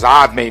is because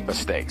I've made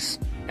mistakes.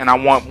 And I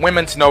want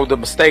women to know the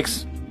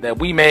mistakes that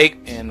we make,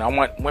 and I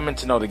want women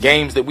to know the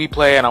games that we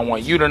play, and I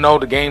want you to know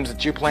the games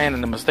that you're playing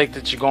and the mistake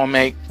that you're going to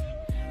make.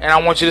 And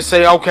I want you to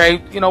say,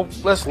 okay,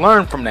 let's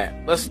learn from that.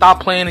 Let's stop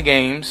playing the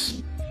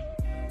games.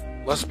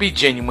 Let's be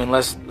genuine.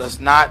 Let's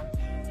not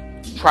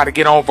try to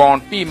get over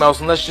on females,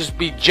 and let's just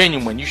be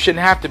genuine. You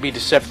shouldn't have to be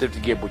deceptive to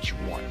get what you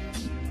want,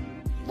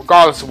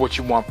 regardless of what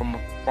you want from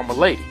a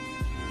lady.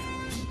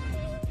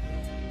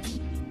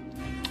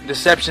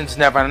 Deception's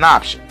never an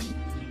option.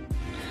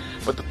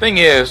 But the thing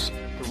is,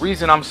 the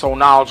reason I'm so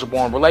knowledgeable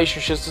on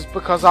relationships is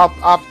because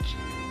I've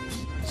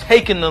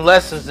taken the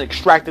lessons,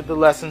 extracted the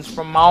lessons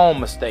from my own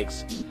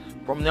mistakes,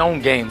 from the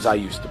own games I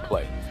used to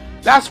play.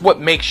 That's what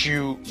makes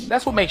you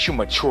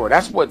mature.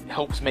 That's what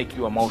helps make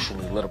you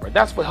emotionally literate.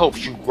 That's what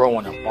helps you grow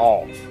and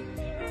evolve.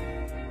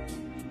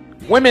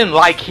 Women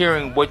like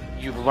hearing what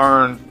you've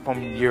learned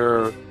from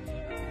your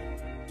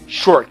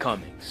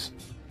shortcomings.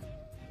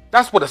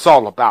 That's what it's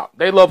all about.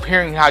 They love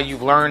hearing how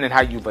you've learned and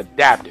how you've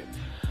adapted.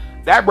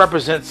 that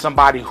represents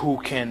somebody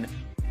who can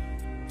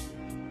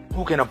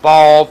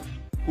evolve,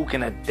 who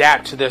can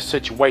adapt to their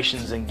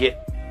situations and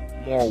get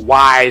more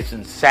wise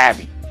and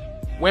savvy.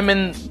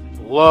 Women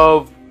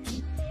love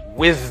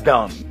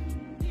wisdom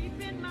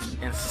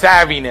and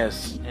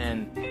savviness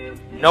and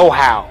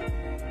know-how.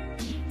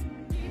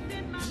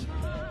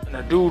 And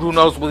a dude who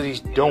knows what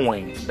he's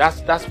doing.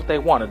 That's what they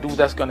want. A dude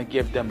that's going to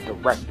give them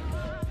direction.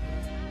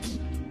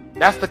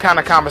 That's the kind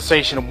of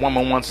conversation a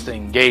woman wants to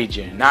engage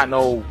in. Not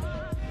no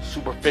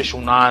superficial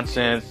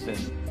nonsense and,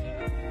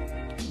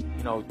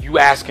 you know, you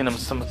asking them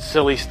some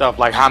silly stuff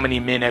like, how many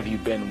men have you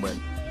been with?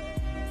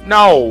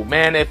 No,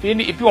 man. If you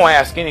want to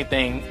ask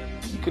anything,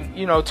 you can,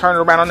 you know, turn it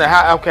around on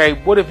there. Okay,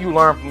 what have you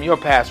learned from your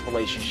past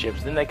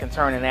relationships? Then they can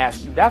turn and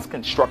ask you. That's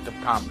constructive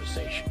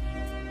conversation.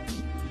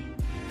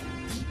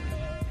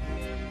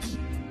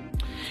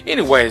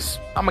 Anyways,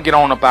 I'm going to get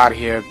on up out of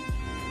here.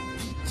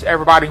 To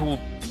everybody who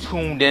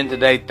tuned in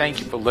today, thank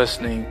you for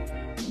listening.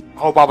 I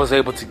hope I was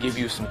able to give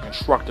you some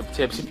constructive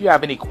tips. If you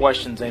have any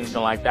questions,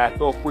 anything like that,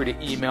 feel free to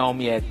email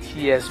me at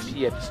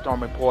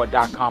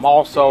tsp@thestormypoet.com.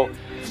 Also,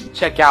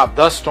 check out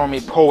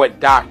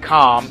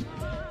thestormypoet.com.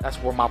 That's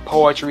where my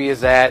poetry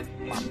is at,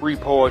 my free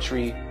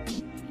poetry,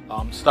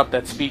 stuff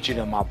that's featured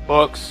in my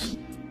books,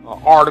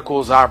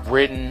 articles I've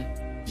written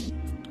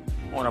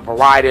on a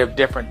variety of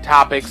different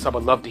topics. I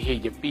would love to hear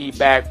your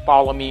feedback.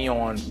 Follow me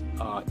on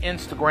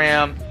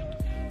Instagram.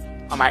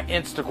 I'm at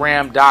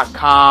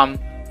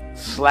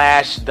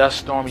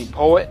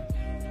instagram.com/thestormypoet.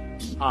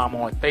 I'm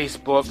on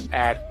Facebook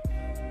at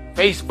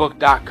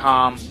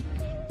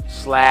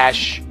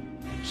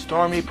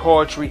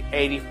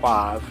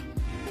facebook.com/stormypoetry85.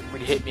 Free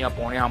to hit me up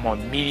on there. I'm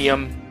on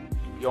Medium.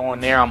 If you're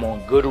on there, I'm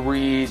on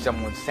Goodreads.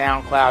 I'm on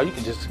SoundCloud. You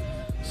can just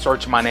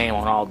search my name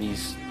on all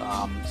these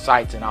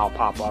sites and I'll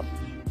pop up.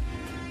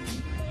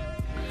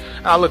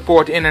 I look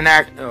forward to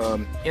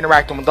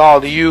interacting with all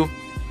of you.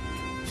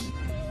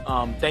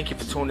 Thank you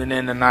for tuning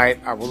in tonight.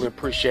 I really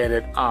appreciate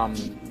it,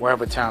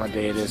 wherever time of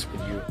day it is for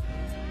you.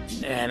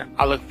 And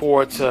I look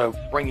forward to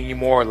bringing you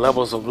more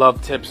levels of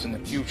love tips in the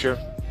future.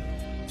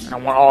 And I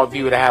want all of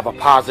you to have a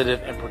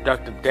positive and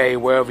productive day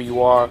wherever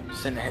you are.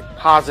 Send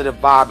positive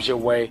vibes your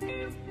way.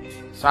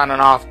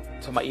 Signing off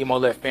to my Emo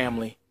Lit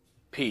family.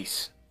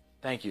 Peace.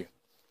 Thank you.